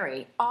of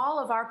Mary. All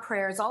of our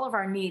prayers, all of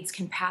our needs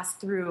can pass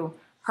through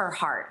her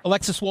heart.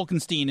 Alexis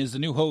Wolkenstein is the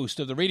new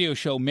host of the radio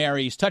show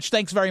Mary's Touch.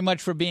 Thanks very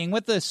much for being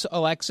with us,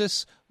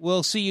 Alexis.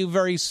 We'll see you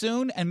very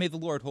soon, and may the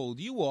Lord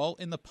hold you all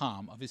in the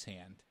palm of his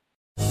hand.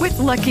 With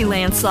Lucky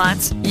Land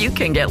Slots, you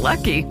can get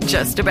lucky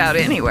just about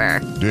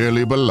anywhere.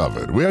 Dearly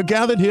beloved, we are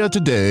gathered here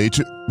today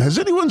to... Has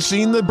anyone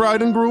seen the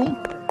bride and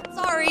groom?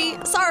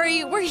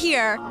 Sorry, we're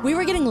here. We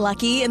were getting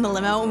lucky in the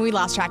limo and we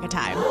lost track of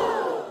time.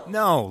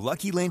 No,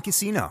 Lucky Land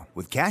Casino,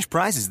 with cash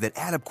prizes that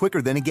add up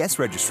quicker than a guest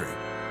registry.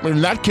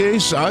 In that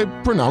case, I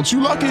pronounce you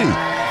lucky.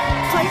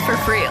 Play for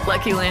free at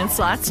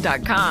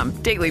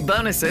LuckyLandSlots.com. Daily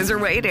bonuses are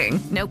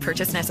waiting. No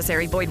purchase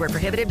necessary. Void where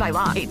prohibited by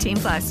law.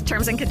 18+.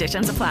 Terms and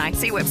conditions apply.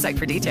 See website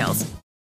for details.